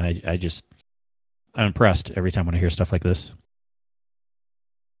things. And I'm impressed every time when I hear stuff like this.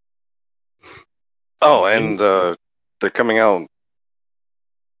 Oh, and they're coming out.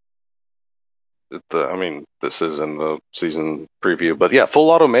 This is in the season preview, but yeah, full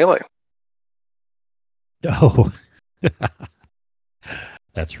auto melee. Oh,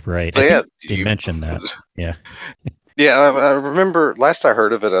 that's right. So I yeah, think they mentioned that. Yeah. Yeah, I remember last I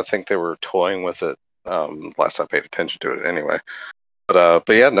heard of it. I think they were toying with it. Last I paid attention to it, anyway. But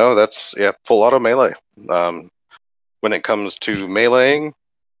yeah, no, that's full auto melee. When it comes to meleeing,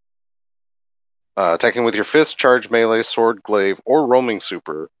 attacking with your fist, charge melee, sword, glaive, or roaming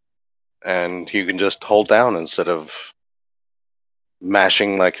super, and you can just hold down instead of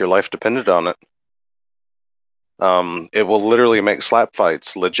mashing like your life depended on it. It will literally make slap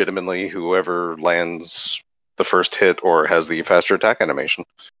fights legitimately whoever lands the first hit or has the faster attack animation.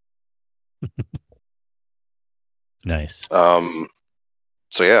 Nice. So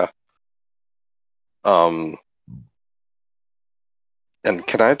yeah. And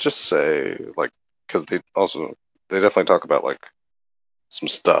can I just say, like, because they definitely talk about like some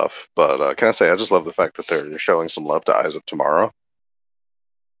stuff, but can I say I just love the fact that they're showing some love to Eyes of Tomorrow.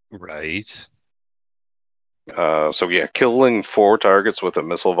 Right. So yeah, killing 4 targets with a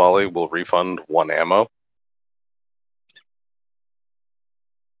missile volley will refund 1 ammo.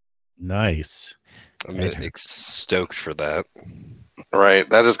 Nice. I'm stoked for that. Right,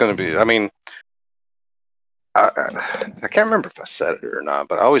 that is going to be. I mean, I can't remember if I said it or not,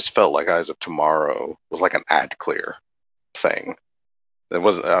 but I always felt like Eyes of Tomorrow was like an ad clear thing. It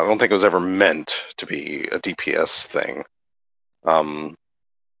wasn't. I don't think it was ever meant to be a DPS thing.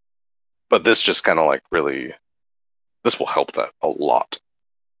 But this just kind of like really, this will help that a lot.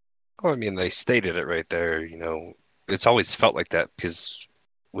 Oh, I mean, they stated it right there. It's always felt like that because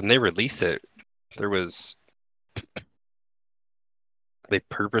when they released it, they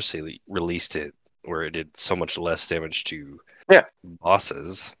purposely released it where it did so much less damage to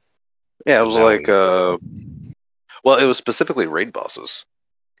bosses. Yeah, it was like, well, it was specifically raid bosses.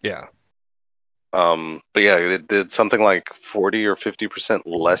 Yeah. But yeah, it did something like 40 or 50%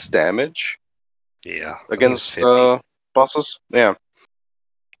 less damage. Yeah. Against bosses. Yeah.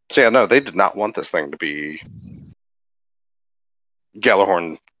 So yeah, no, they did not want this thing to be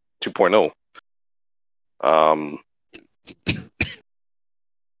Galahorn 2.0.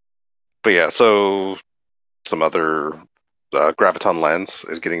 But yeah, so some other graviton lens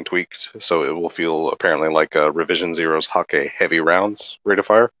is getting tweaked, so it will feel apparently like Revision Zero's Hake heavy rounds rate of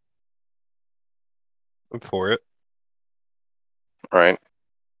fire. I'm for it. Right.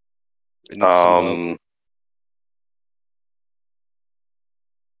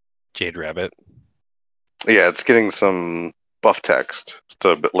 Jade Rabbit. Yeah, it's getting some buff text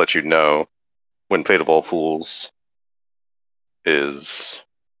to let you know when Fate of All Fools is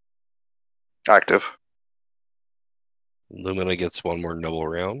active. Lumina gets 1 more noble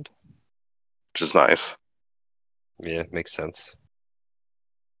round. Which is nice. Yeah, makes sense.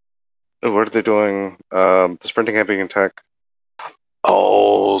 Oh, what are they doing? The sprinting heavy attack.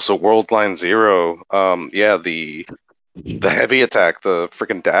 Oh, so World Line Zero. Yeah, the heavy attack, the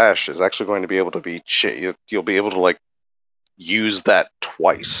freaking dash, is actually going to be able to be. You'll be able to like use that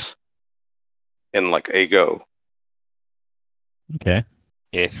twice in like a go. Okay.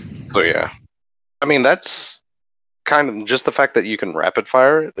 Yeah. So yeah, I mean that's kind of just the fact that you can rapid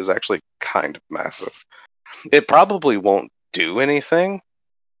fire it is actually kind of massive. It probably won't do anything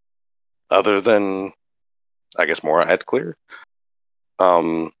other than, I guess, more ad clear.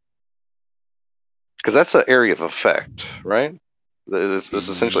 Because that's an area of effect, right? It's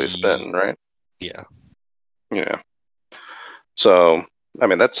essentially a spin, right? Yeah. Yeah. So, I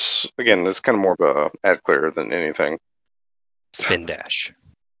mean, that's, again, it's kind of more of a ad clear than anything. Spin dash.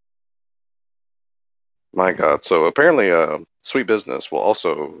 My God. So apparently, Sweet Business will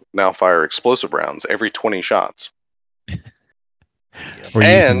also now fire explosive rounds every 20 shots.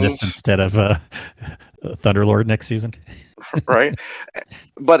 We're using this instead of Thunderlord next season. Right?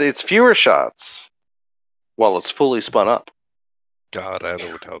 But it's fewer shots while it's fully spun up. God, I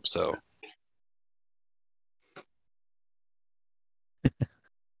would hope so.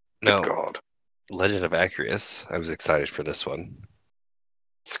 No. God. Legend of Acreus. I was excited for this one.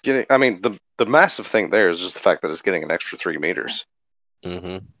 It's getting, I mean, the massive thing there is just the fact that it's getting an extra 3 meters.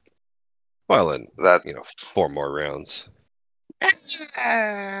 Mm-hmm. Well, and 4 more rounds.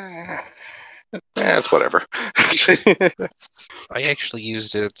 it's whatever. I actually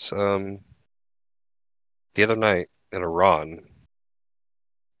used it the other night in Iran,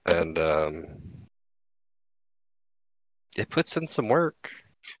 and it puts in some work.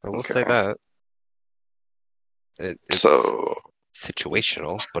 I will say Okay. that. It's So,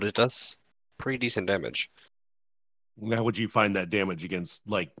 situational, but it does pretty decent damage. Now, would you find that damage against,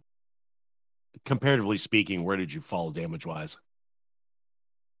 like, comparatively speaking, where did you fall damage-wise?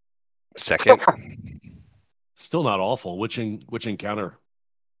 Second, Still not awful. Which encounter?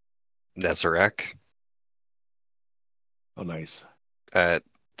 Nezarek Oh, nice. at,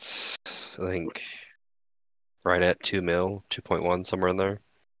 I think, right at 2 mil, 2.1, somewhere in there.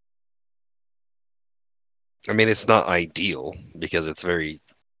 I mean, it's not ideal because it's very,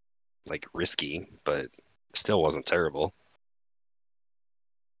 like, risky, but it still wasn't terrible.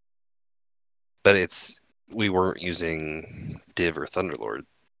 But we weren't using Div or Thunderlord,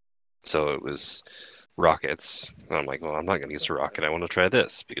 so it was rockets. And I'm like, well, I'm not going to use a rocket. I want to try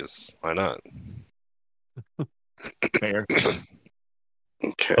this because why not? Fair.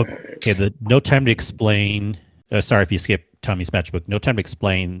 okay. Okay, the no time to explain. Sorry if you skip Tommy's matchbook. No time to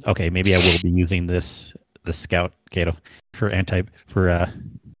explain. Okay, maybe I will be using the scout Kato for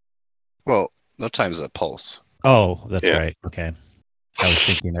Well, no time's a pulse. Oh, that's Yeah. right. Okay, I was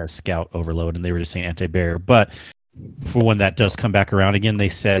thinking a scout overload, and they were just saying anti-bear. But for when that does come back around again, they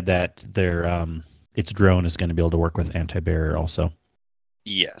said that its drone is going to be able to work with anti-bear also.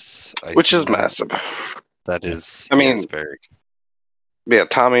 Yes, I Which see is that. massive. That Yeah. is, I mean, yes, very. Yeah,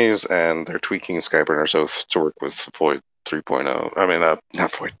 Tommy's and they're tweaking Skyburner so to work with Void 3.0. I mean,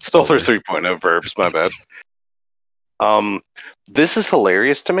 not Void, Stellar Void. 3.0 verbs. My bad. This is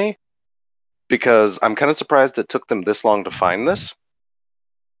hilarious to me because I'm kind of surprised it took them this long to find this.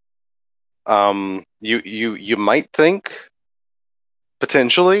 You might think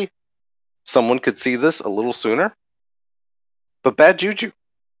potentially someone could see this a little sooner, but bad juju,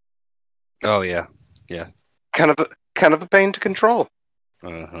 Oh yeah, kind of a pain to control,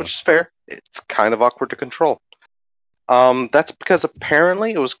 uh-huh. which is fair. It's kind of awkward to control. That's because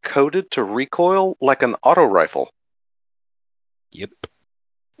apparently it was coded to recoil like an auto rifle. Yep.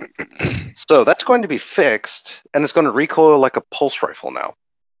 So that's going to be fixed, and it's going to recoil like a pulse rifle now.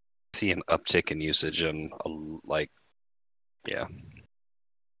 See an uptick in usage and yeah.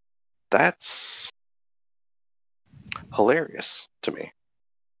 That's hilarious to me.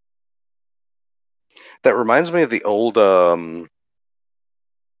 That reminds me of the old God,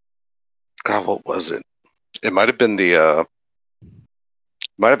 what was it? It might have been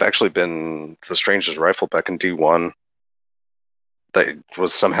might have actually been the Stranger's Rifle back in D1 that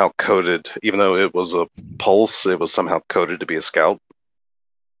was somehow coded, even though it was a pulse, it was somehow coded to be a scout.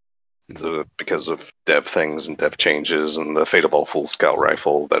 Because of dev things and dev changes and the Fatal Ball Full Scout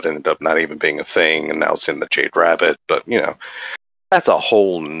Rifle that ended up not even being a thing, and now it's in the Jade Rabbit. But, that's a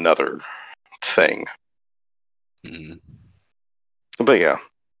whole nother thing. Mm. But yeah.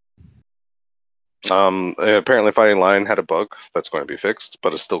 Apparently Fighting Lion had a bug that's going to be fixed,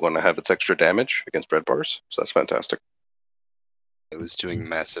 but it's still going to have its extra damage against red bars, so that's fantastic. It was doing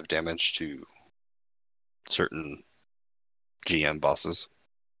massive damage to certain GM bosses.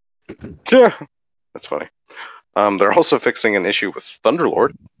 Yeah, that's funny. They're also fixing an issue with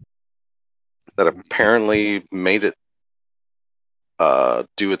Thunderlord that apparently made it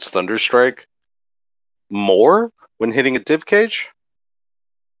do its Thunder Strike more when hitting a div cage.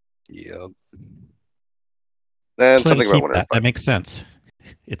 Yep. And So something about keep when that. That makes sense.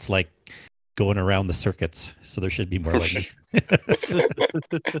 It's like going around the circuits, so there should be more lightning.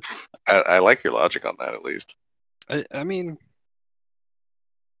 I like your logic on that, at least. I mean,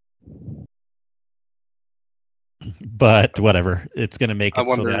 But whatever, it's going to make I it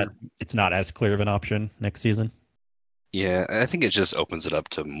so that wonder- it's not as clear of an option next season. yeah, I think it just opens it up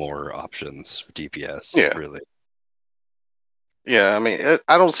to more options for DPS. Yeah. Really. Yeah, I mean,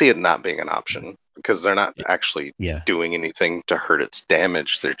 I don't see it not being an option because they're not actually Yeah. doing anything to hurt its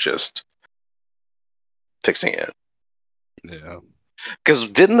damage. They're just fixing it. Yeah. Because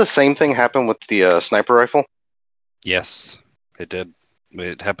didn't the same thing happen with the sniper rifle? Yes, it did.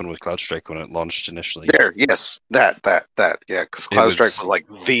 It happened with Cloud Strike when it launched initially. There, yes, that. Yeah, because It Cloud Strike was- was like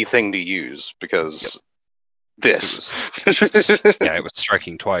the thing to use because this. Yeah, it was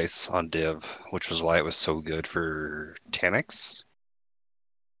striking twice on Div, which was why it was so good for Tanix.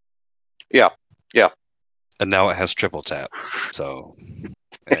 Yeah. And now it has triple tap. So,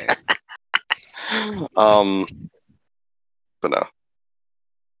 hey. But no.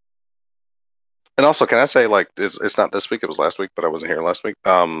 And also, can I say, like, it's not this week, it was last week, but I wasn't here last week.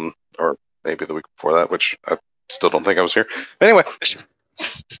 Or maybe the week before that, which I still don't think I was here. Anyway,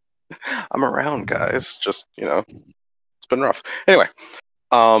 I'm around, guys. Just it's been rough. Anyway,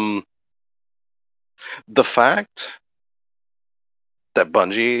 um, the fact that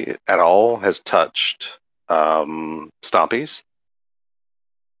Bungie at all has touched Stompies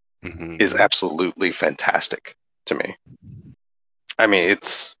is absolutely fantastic to me. I mean,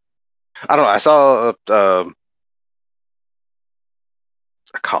 I don't know. I saw a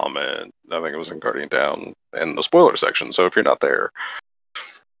comment. I think it was in Guardian Down in the spoiler section. So if you're not there,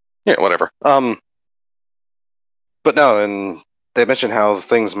 yeah, whatever. But no, and they mentioned how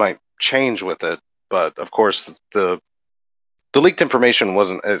things might change with it. But of course, the leaked information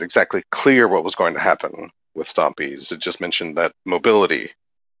wasn't exactly clear what was going to happen with Stompies. It just mentioned that mobility,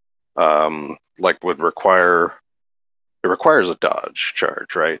 it requires a dodge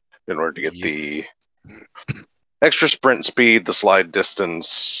charge, right, in order to get the extra sprint speed, the slide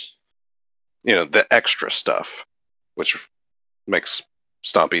distance, the extra stuff, which makes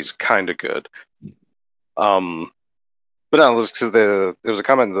Stompies kind of good. But no, it was because there was a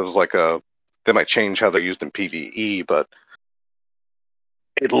comment that was like they might change how they're used in PvE, but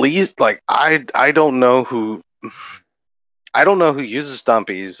at least I don't know who uses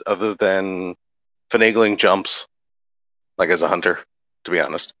Stompies other than finagling jumps, like as a hunter, to be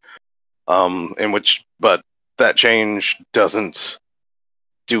honest. But that change doesn't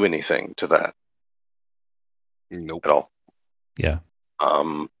do anything to that. Nope. At all. Yeah.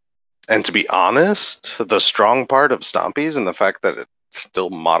 And to be honest, the strong part of Stompies and the fact that it still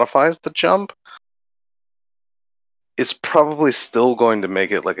modifies the jump is probably still going to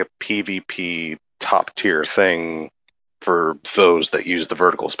make it like a PvP top tier thing for those that use the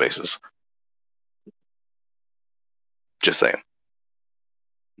vertical spaces. Just saying.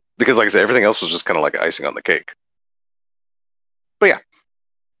 Because like I said, everything else was just kind of like icing on the cake. But yeah,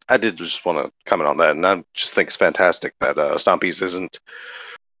 I did just want to comment on that, and I just think it's fantastic that Stompies isn't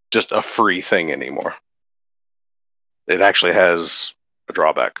just a free thing anymore. It actually has a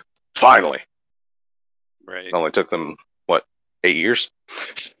drawback. Finally. Right. It only took them, 8 years?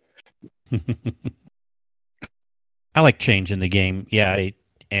 I like change in the game. Yeah,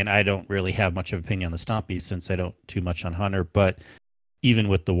 and I don't really have much of an opinion on the Stompies since I don't too much on Hunter, but even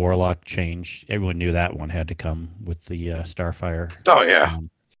with the Warlock change, everyone knew that one had to come with the Starfire. Oh, yeah.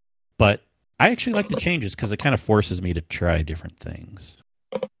 But I actually like the changes because it kind of forces me to try different things.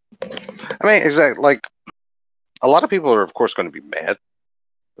 I mean, exactly. Like, a lot of people are, of course, going to be mad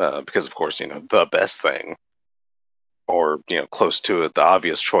because, of course, the best thing or, close to it, the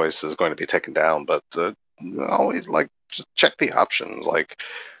obvious choice is going to be taken down. But always, just check the options. Like,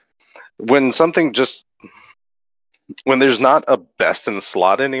 when there's not a best in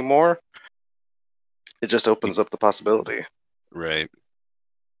slot anymore, it just opens up the possibility. Right.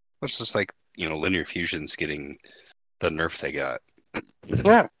 It's just like, Linear Fusion's getting the nerf they got.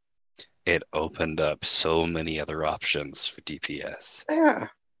 Yeah. It opened up so many other options for DPS. Yeah.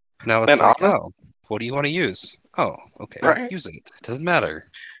 Now it's what do you want to use? Oh, okay. Right. Use it. It doesn't matter.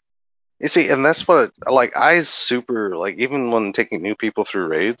 You see, and that's what I super even when taking new people through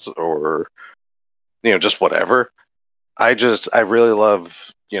raids or just whatever, I really love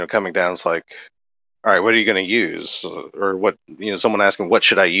coming down. It's like, all right, what are you going to use? Or what, someone asking, what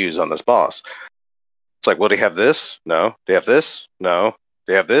should I use on this boss? It's like, well, do you have this? No. Do you have this? No.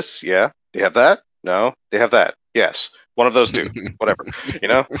 Do you have this? Yeah. Do you have that? No. Do you have that? Yes. One of those two. Whatever.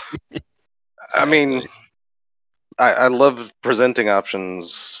 Exactly. I mean, I love presenting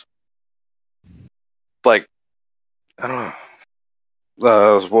options. Like, I don't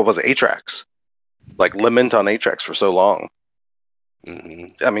know. What was it? Atrax. Like, lament on Atrax for so long.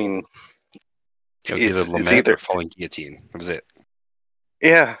 Mm-hmm. I mean, it was either lament or falling guillotine. That was it.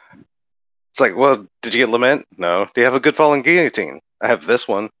 Yeah. It's like, well, did you get lament? No. Do you have a good falling guillotine? I have this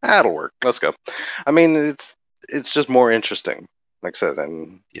one. That'll work. Let's go. I mean, it's just more interesting. Like I said,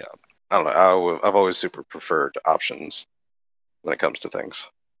 and yeah, I don't know. I've always super preferred options when it comes to things.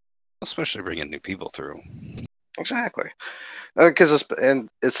 Especially bringing new people through. Exactly. Because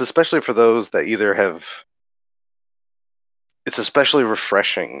it's especially for those that either have. It's especially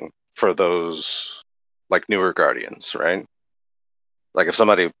refreshing for those like newer Guardians, right? Like if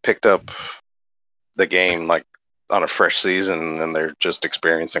somebody picked up the game like on a fresh season and they're just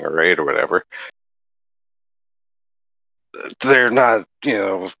experiencing a raid or whatever, they're not,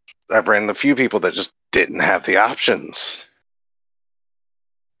 I've ran a few people that just didn't have the options.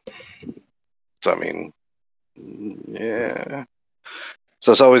 So I mean, yeah.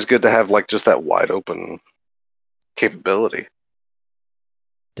 So it's always good to have like just that wide open capability.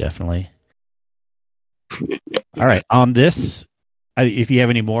 Definitely. All right. On this, if you have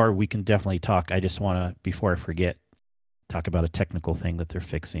any more, we can definitely talk. I just want to, before I forget, talk about a technical thing that they're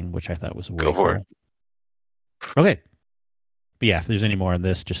fixing, which I thought was way Go for cool. Okay. But yeah, if there's any more on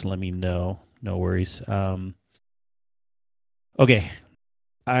this, just let me know. No worries. Okay.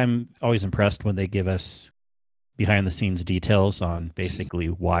 I'm always impressed when they give us behind the scenes details on basically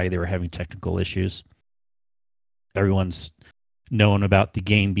why they were having technical issues. Everyone's known about the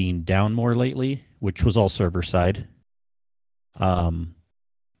game being down more lately, which was all server side.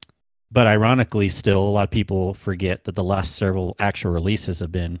 But ironically, still, a lot of people forget that the last several actual releases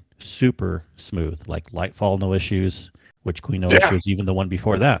have been super smooth, like Lightfall, no issues, Witch Queen, no issues, even the one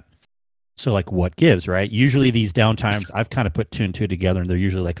before that. So, like, what gives, right? Usually these downtimes, I've kind of put two and two together, and they're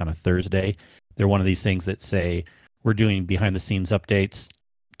usually like on a Thursday. They're one of these things that say, we're doing behind-the-scenes updates,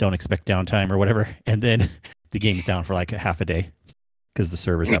 don't expect downtime or whatever, and then the game's down for like a half a day because the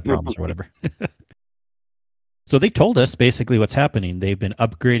servers have problems or whatever. So they told us basically what's happening. They've been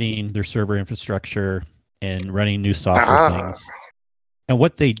upgrading their server infrastructure and running new software things. And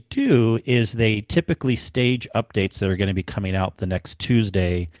what they do is they typically stage updates that are going to be coming out the next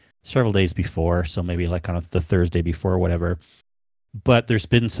Tuesday, several days before. So maybe like on the Thursday before or whatever. But there's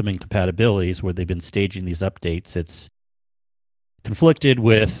been some incompatibilities where they've been staging these updates. It's conflicted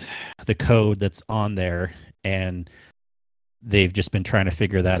with the code that's on there, and they've just been trying to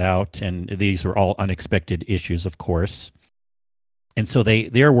figure that out, and these are all unexpected issues, of course. And so they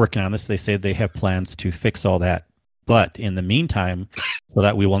are working on this. They say they have plans to fix all that. But in the meantime, so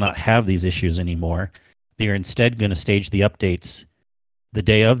that we will not have these issues anymore, they are instead going to stage the updates the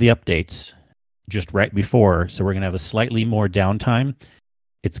day of the updates, just right before. So we're going to have a slightly more downtime.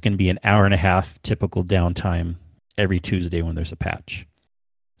 It's going to be an hour and a half typical downtime every Tuesday when there's a patch.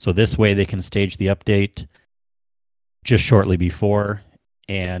 So this way they can stage the update just shortly before.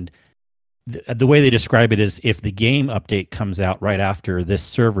 And the way they describe it is if the game update comes out right after this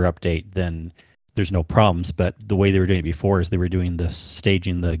server update, then there's no problems. But the way they were doing it before is they were doing the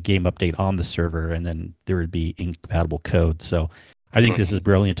staging the game update on the server, and then there would be incompatible code. So I think this is a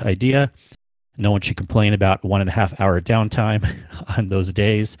brilliant idea. No one should complain about 1.5 hour downtime on those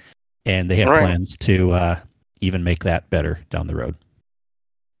days. And they have plans to even make that better down the road.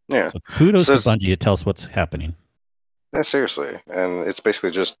 Yeah. So kudos to Bungie to tell us what's happening. Yeah, seriously. And it's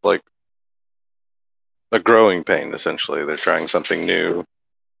basically just like a growing pain, essentially. They're trying something new.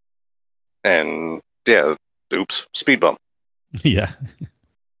 And yeah, oops, speed bump. Yeah.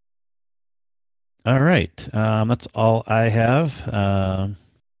 All right. That's all I have.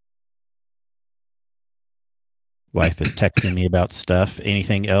 Wife is texting me about stuff.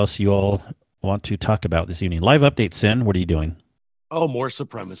 Anything else you all want to talk about this evening? Live update, Sin. What are you doing? Oh, more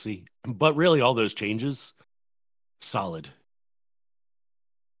supremacy. But really, all those changes, solid.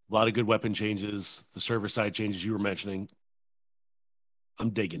 A lot of good weapon changes, the server side changes you were mentioning.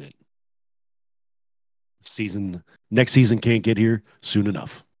 I'm digging it. Next season can't get here soon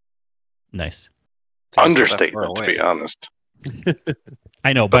enough. Nice. Understatement, to be honest.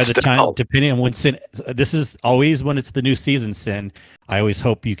 I know. By the time, depending on when Sin, this is always when it's the new season, Sin. I always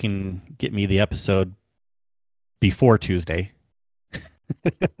hope you can get me the episode before Tuesday.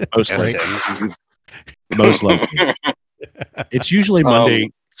 Most likely. Most likely. It's usually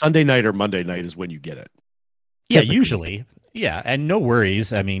Sunday night or Monday night is when you get it. Yeah, usually. Yeah, and no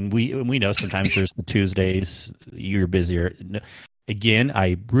worries. I mean, we know sometimes there's the Tuesdays. You're busier. Again,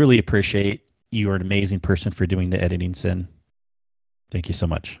 I really appreciate you are an amazing person for doing the editing, Sin. Thank you so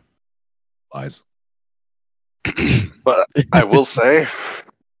much. Lies. But I will say,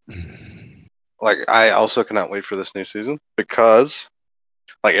 like, I also cannot wait for this new season because,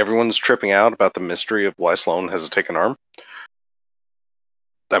 like, everyone's tripping out about the mystery of why Sloane has a taken arm.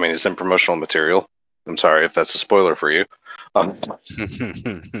 I mean, it's in promotional material. I'm sorry if that's a spoiler for you. But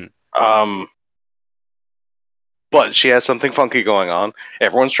she has something funky going on.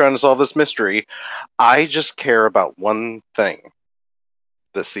 Everyone's trying to solve this mystery. I just care about one thing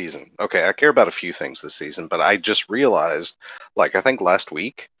this season. Okay, I care about a few things this season, but I just realized, like, I think last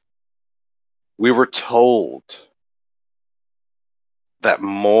week, we were told that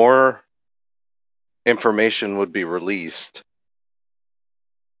more information would be released.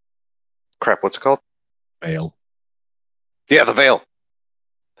 Crap, what's it called? Veil. Yeah, the Veil.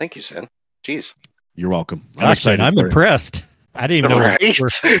 Thank you, Sin. Jeez. You're welcome. Gosh, I'm impressed. I didn't even know where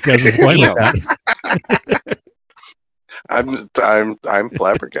you guys was going with that. I'm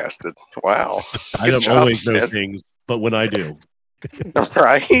flabbergasted. Wow. I don't always know things, but when I do.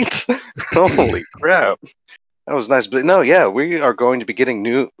 Right? Holy crap. That was nice. But no, yeah, we are going to be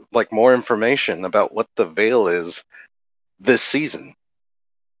getting more information about what the Veil is this season.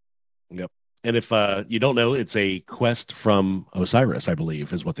 Yep. And if you don't know, it's a quest from Osiris, I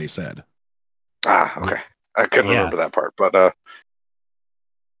believe, is what they said. Ah, okay. I couldn't Yeah. remember that part, but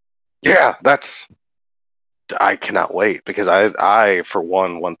yeah, that's. I cannot wait because I for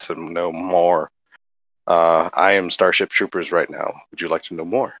one want to know more. I am Starship Troopers right now. Would you like to know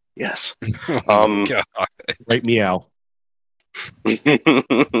more? Yes. Oh my God. Right, meow.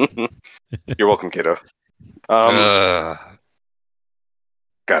 You're welcome, kiddo. Uh,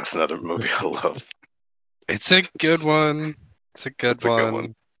 God, it's another movie I love. it's a good one. It's a good It's a good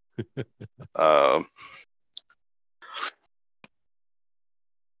one. Um,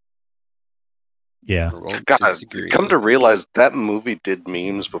 Yeah. Won't God, disagree. come to realize that movie did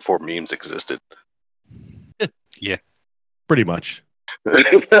memes before memes existed. Yeah. Pretty much.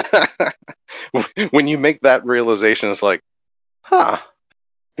 When you make that realization, it's like, huh.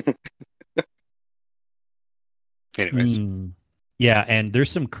 Anyways, Yeah, and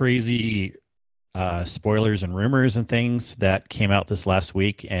there's some crazy spoilers and rumors and things that came out this last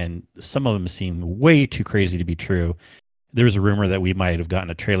week, and some of them seem way too crazy to be true. There was a rumor that we might have gotten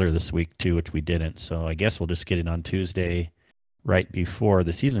a trailer this week too, which we didn't. So I guess we'll just get it on Tuesday, right before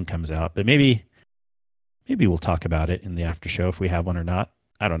the season comes out. But maybe we'll talk about it in the after show if we have one or not.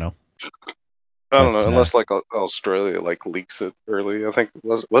 I don't know. I don't know, But, unless like Australia like leaks it early. I think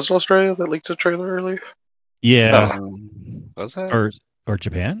was it Australia that leaked a trailer early? Yeah, was that? or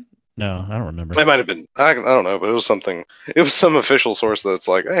Japan? No, I don't remember. It might have been. I don't know, but it was something. It was some official source that's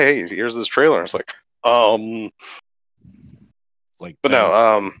like, hey, here's this trailer. It's like, It's like, but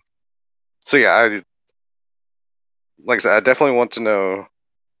no, so yeah, like I said, I definitely want to know.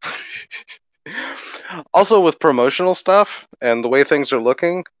 Also, with promotional stuff and the way things are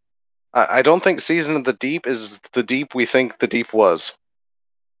looking, I don't think Season of the Deep is the deep we think the deep was.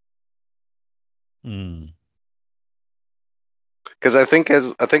 Because I think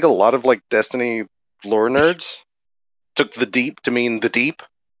a lot of like Destiny lore nerds took the deep to mean the deep.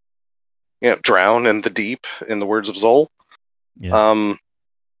 Drown in the deep, in the words of Zol. Yeah.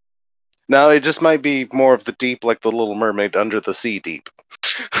 Now it just might be more of the deep, like the Little Mermaid under the sea deep.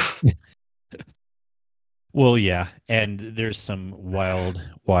 Well, yeah, and there's some wild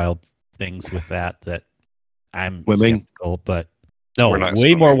things with that I'm Swimming? skeptical, but no, We're not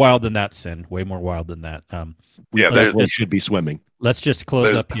way more swimming. wild than that, Sin. Way more wild than that. Yeah, we should be swimming. Let's just close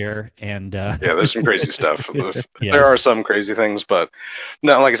There's- up here and Yeah, there's some crazy stuff. Yeah. There are some crazy things, but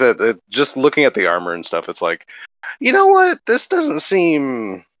no, like I said, just looking at the armor and stuff, it's like, you know what? This doesn't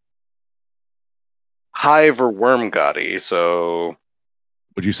seem hive or worm gaudy, so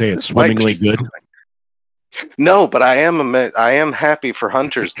Would you say it's this might be swimmingly good? something. No, but I am happy for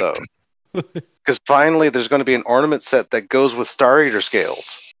hunters though, because finally there's going to be an ornament set that goes with Star Eater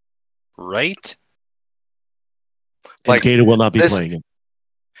scales. Right? Like, And Kata will not be this- playing it.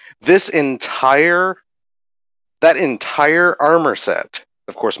 That entire armor set,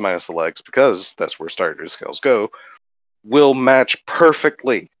 of course minus the legs, because that's where Star Eater scales go, will match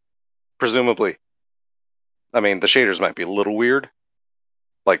perfectly, presumably. I mean, the shaders might be a little weird.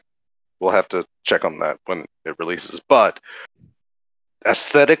 Like, we'll have to check on that when it releases. But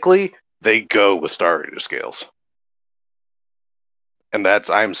aesthetically, they go with Star Eater scales. And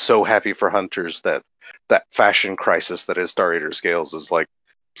I'm so happy for hunters that fashion crisis that is Star Eater scales is like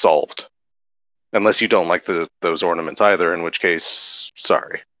solved. Unless you don't like those ornaments either, in which case,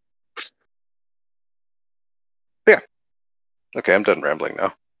 sorry. Yeah. Okay, I'm done rambling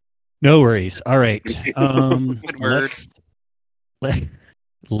now. no worries. All right. Good word.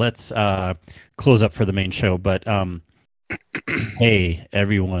 Let's close up for the main show, but hey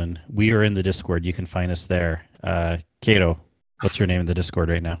everyone, we are in the Discord. You can find us there. Kato, what's your name in the Discord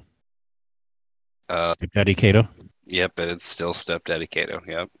right now? Daddy Kato? Yep, but it's still Stepdaddy Kato.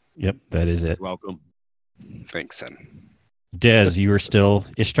 Yep. Yep, that is it. Welcome. Thanks, Sam. Dez, you are still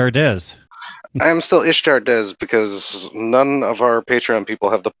Ishtar Dez. I am still Ishtar Dez because none of our Patreon people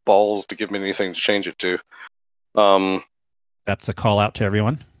have the balls to give me anything to change it to. That's a call out to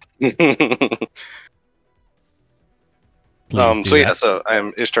everyone. So Please do yeah, that. so I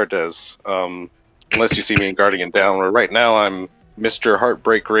am Ishtar Dez. Unless you see me in Guardian Down, where right now I'm Mr.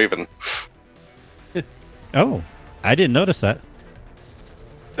 Heartbreak Raven. Oh, I didn't notice that.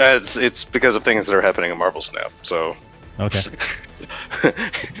 It's because of things that are happening in Marvel Snap. So Okay,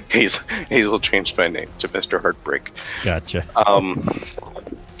 Hazel changed my name to Mr. Heartbreak. gotcha.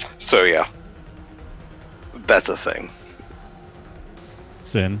 So yeah, that's a thing.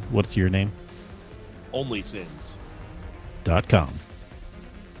 Sin, what's your name? Only sins .com.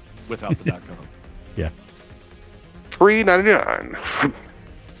 without the .com. $3.99.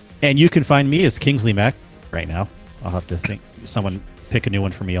 And you can find me as Kingsley Mac right now. I'll have to think someone pick a new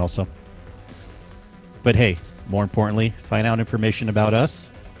one for me also. But hey, more importantly, find out information about us,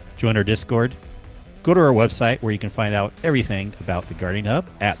 join our Discord, go to our website where you can find out everything about the Guardian Hub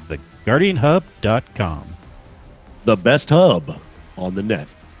at theguardianhub.com. The best hub on the net.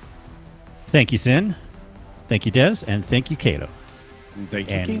 Thank you, Sin. Thank you, Des. And thank you, Cato. And thank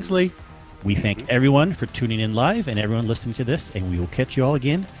you, And Kingsley. we thank everyone for tuning in live and everyone listening to this. And we will catch you all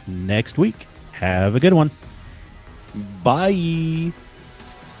again next week. Have a good one. Bye.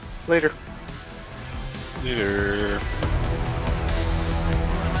 Later. Later.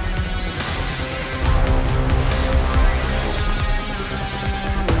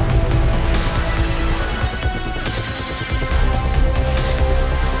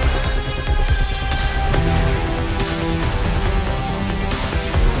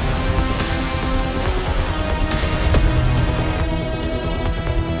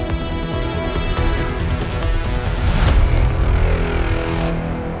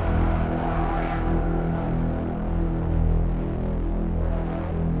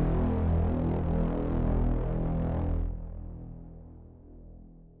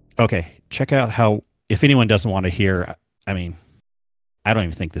 Okay, check out how, if anyone doesn't want to hear, I mean, I don't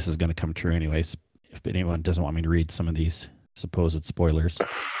even think this is going to come true anyways. If anyone doesn't want me to read some of these supposed spoilers,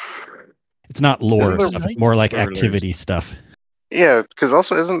 it's not lore Isn't stuff, there it's more like spoilers? activity stuff. Yeah, because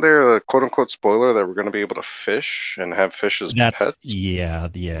also isn't there a quote unquote spoiler that we're going to be able to fish and have fish as That's, pets? yeah.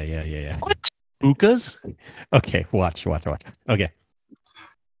 What? Ukas? Okay, watch. Okay.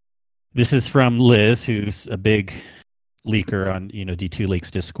 This is from Liz, who's a big leaker on, D2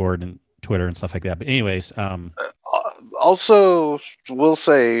 Leaks Discord and Twitter and stuff like that. But anyways, Also, we'll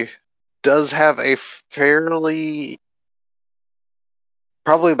say, does have a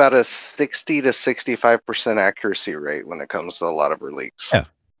probably about a 60 to 65% accuracy rate when it comes to a lot of her leaks.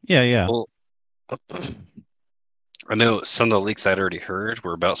 yeah. Well, I know some of the leaks I'd already heard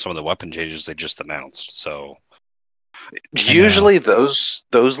were about some of the weapon changes they just announced. So Usually those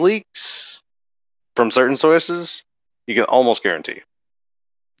leaks from certain sources, you can almost guarantee.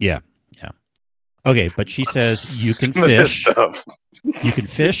 Yeah. Okay, but she says you can Some of this fish. stuff. You can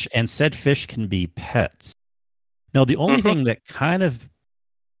fish, and said fish can be pets. Now, the only thing that kind of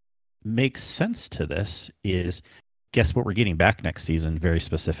makes sense to this is, guess what we're getting back next season, very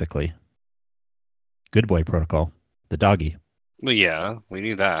specifically? Good Boy Protocol, the doggy. well, yeah, we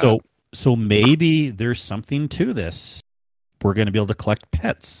knew that. So maybe there's something to this. We're going to be able to collect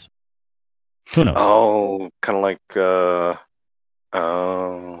pets. Who knows? Oh, kind of like,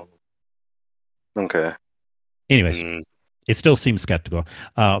 okay. Anyways, Mm, it still seems skeptical.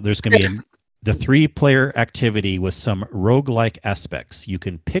 There's going to be the 3-player activity with some roguelike aspects. You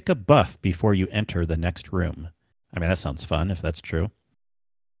can pick a buff before you enter the next room. I mean, that sounds fun if that's true.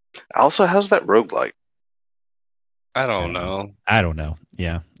 Also, how's that roguelike? I don't know. I don't know.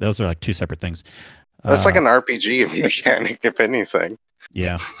 Yeah, those are like two separate things. That's like an RPG mechanic, if anything.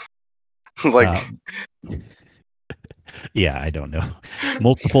 Yeah. Like, yeah, I don't know.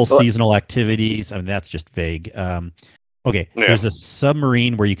 Multiple seasonal activities. I mean, that's just vague. Okay, Yeah. There's a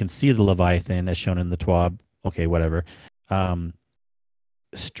submarine where you can see the Leviathan as shown in the TWAB. Okay, whatever.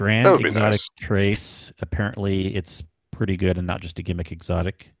 Strand That would be exotic nice. trace. Apparently, it's pretty good and not just a gimmick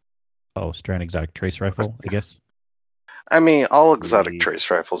exotic. Oh, Strand exotic trace rifle, I guess. I mean, all exotic Mm. trace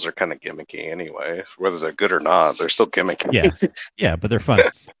rifles are kind of gimmicky anyway. Whether they're good or not, they're still gimmicky. Yeah. Yeah, but they're fun.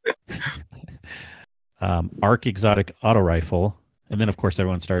 Arc exotic auto rifle, and then of course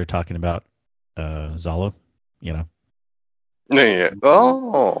everyone started talking about Zalo. Yeah.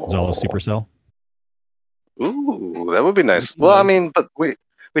 Oh. Zalo Supercell. Ooh, that would be nice. Well, I mean, but we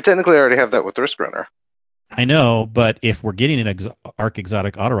technically already have that with Risk Runner. I know, but if we're getting an Arc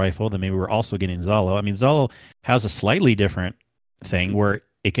exotic auto rifle, then maybe we're also getting Zalo. I mean, Zalo has a slightly different thing where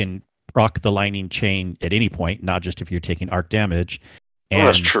it can proc the lightning chain at any point, not just if you're taking arc damage. And Well,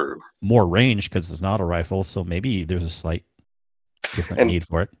 that's true. more range because it's an auto rifle, so maybe there's a slight different And need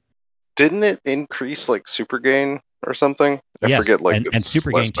for it. Didn't it increase like super gain or something? I Yes, forget. Like and its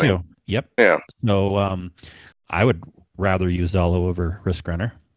super gain last name. too. Yep. Yeah. So I would rather use Zalo over Risk Runner.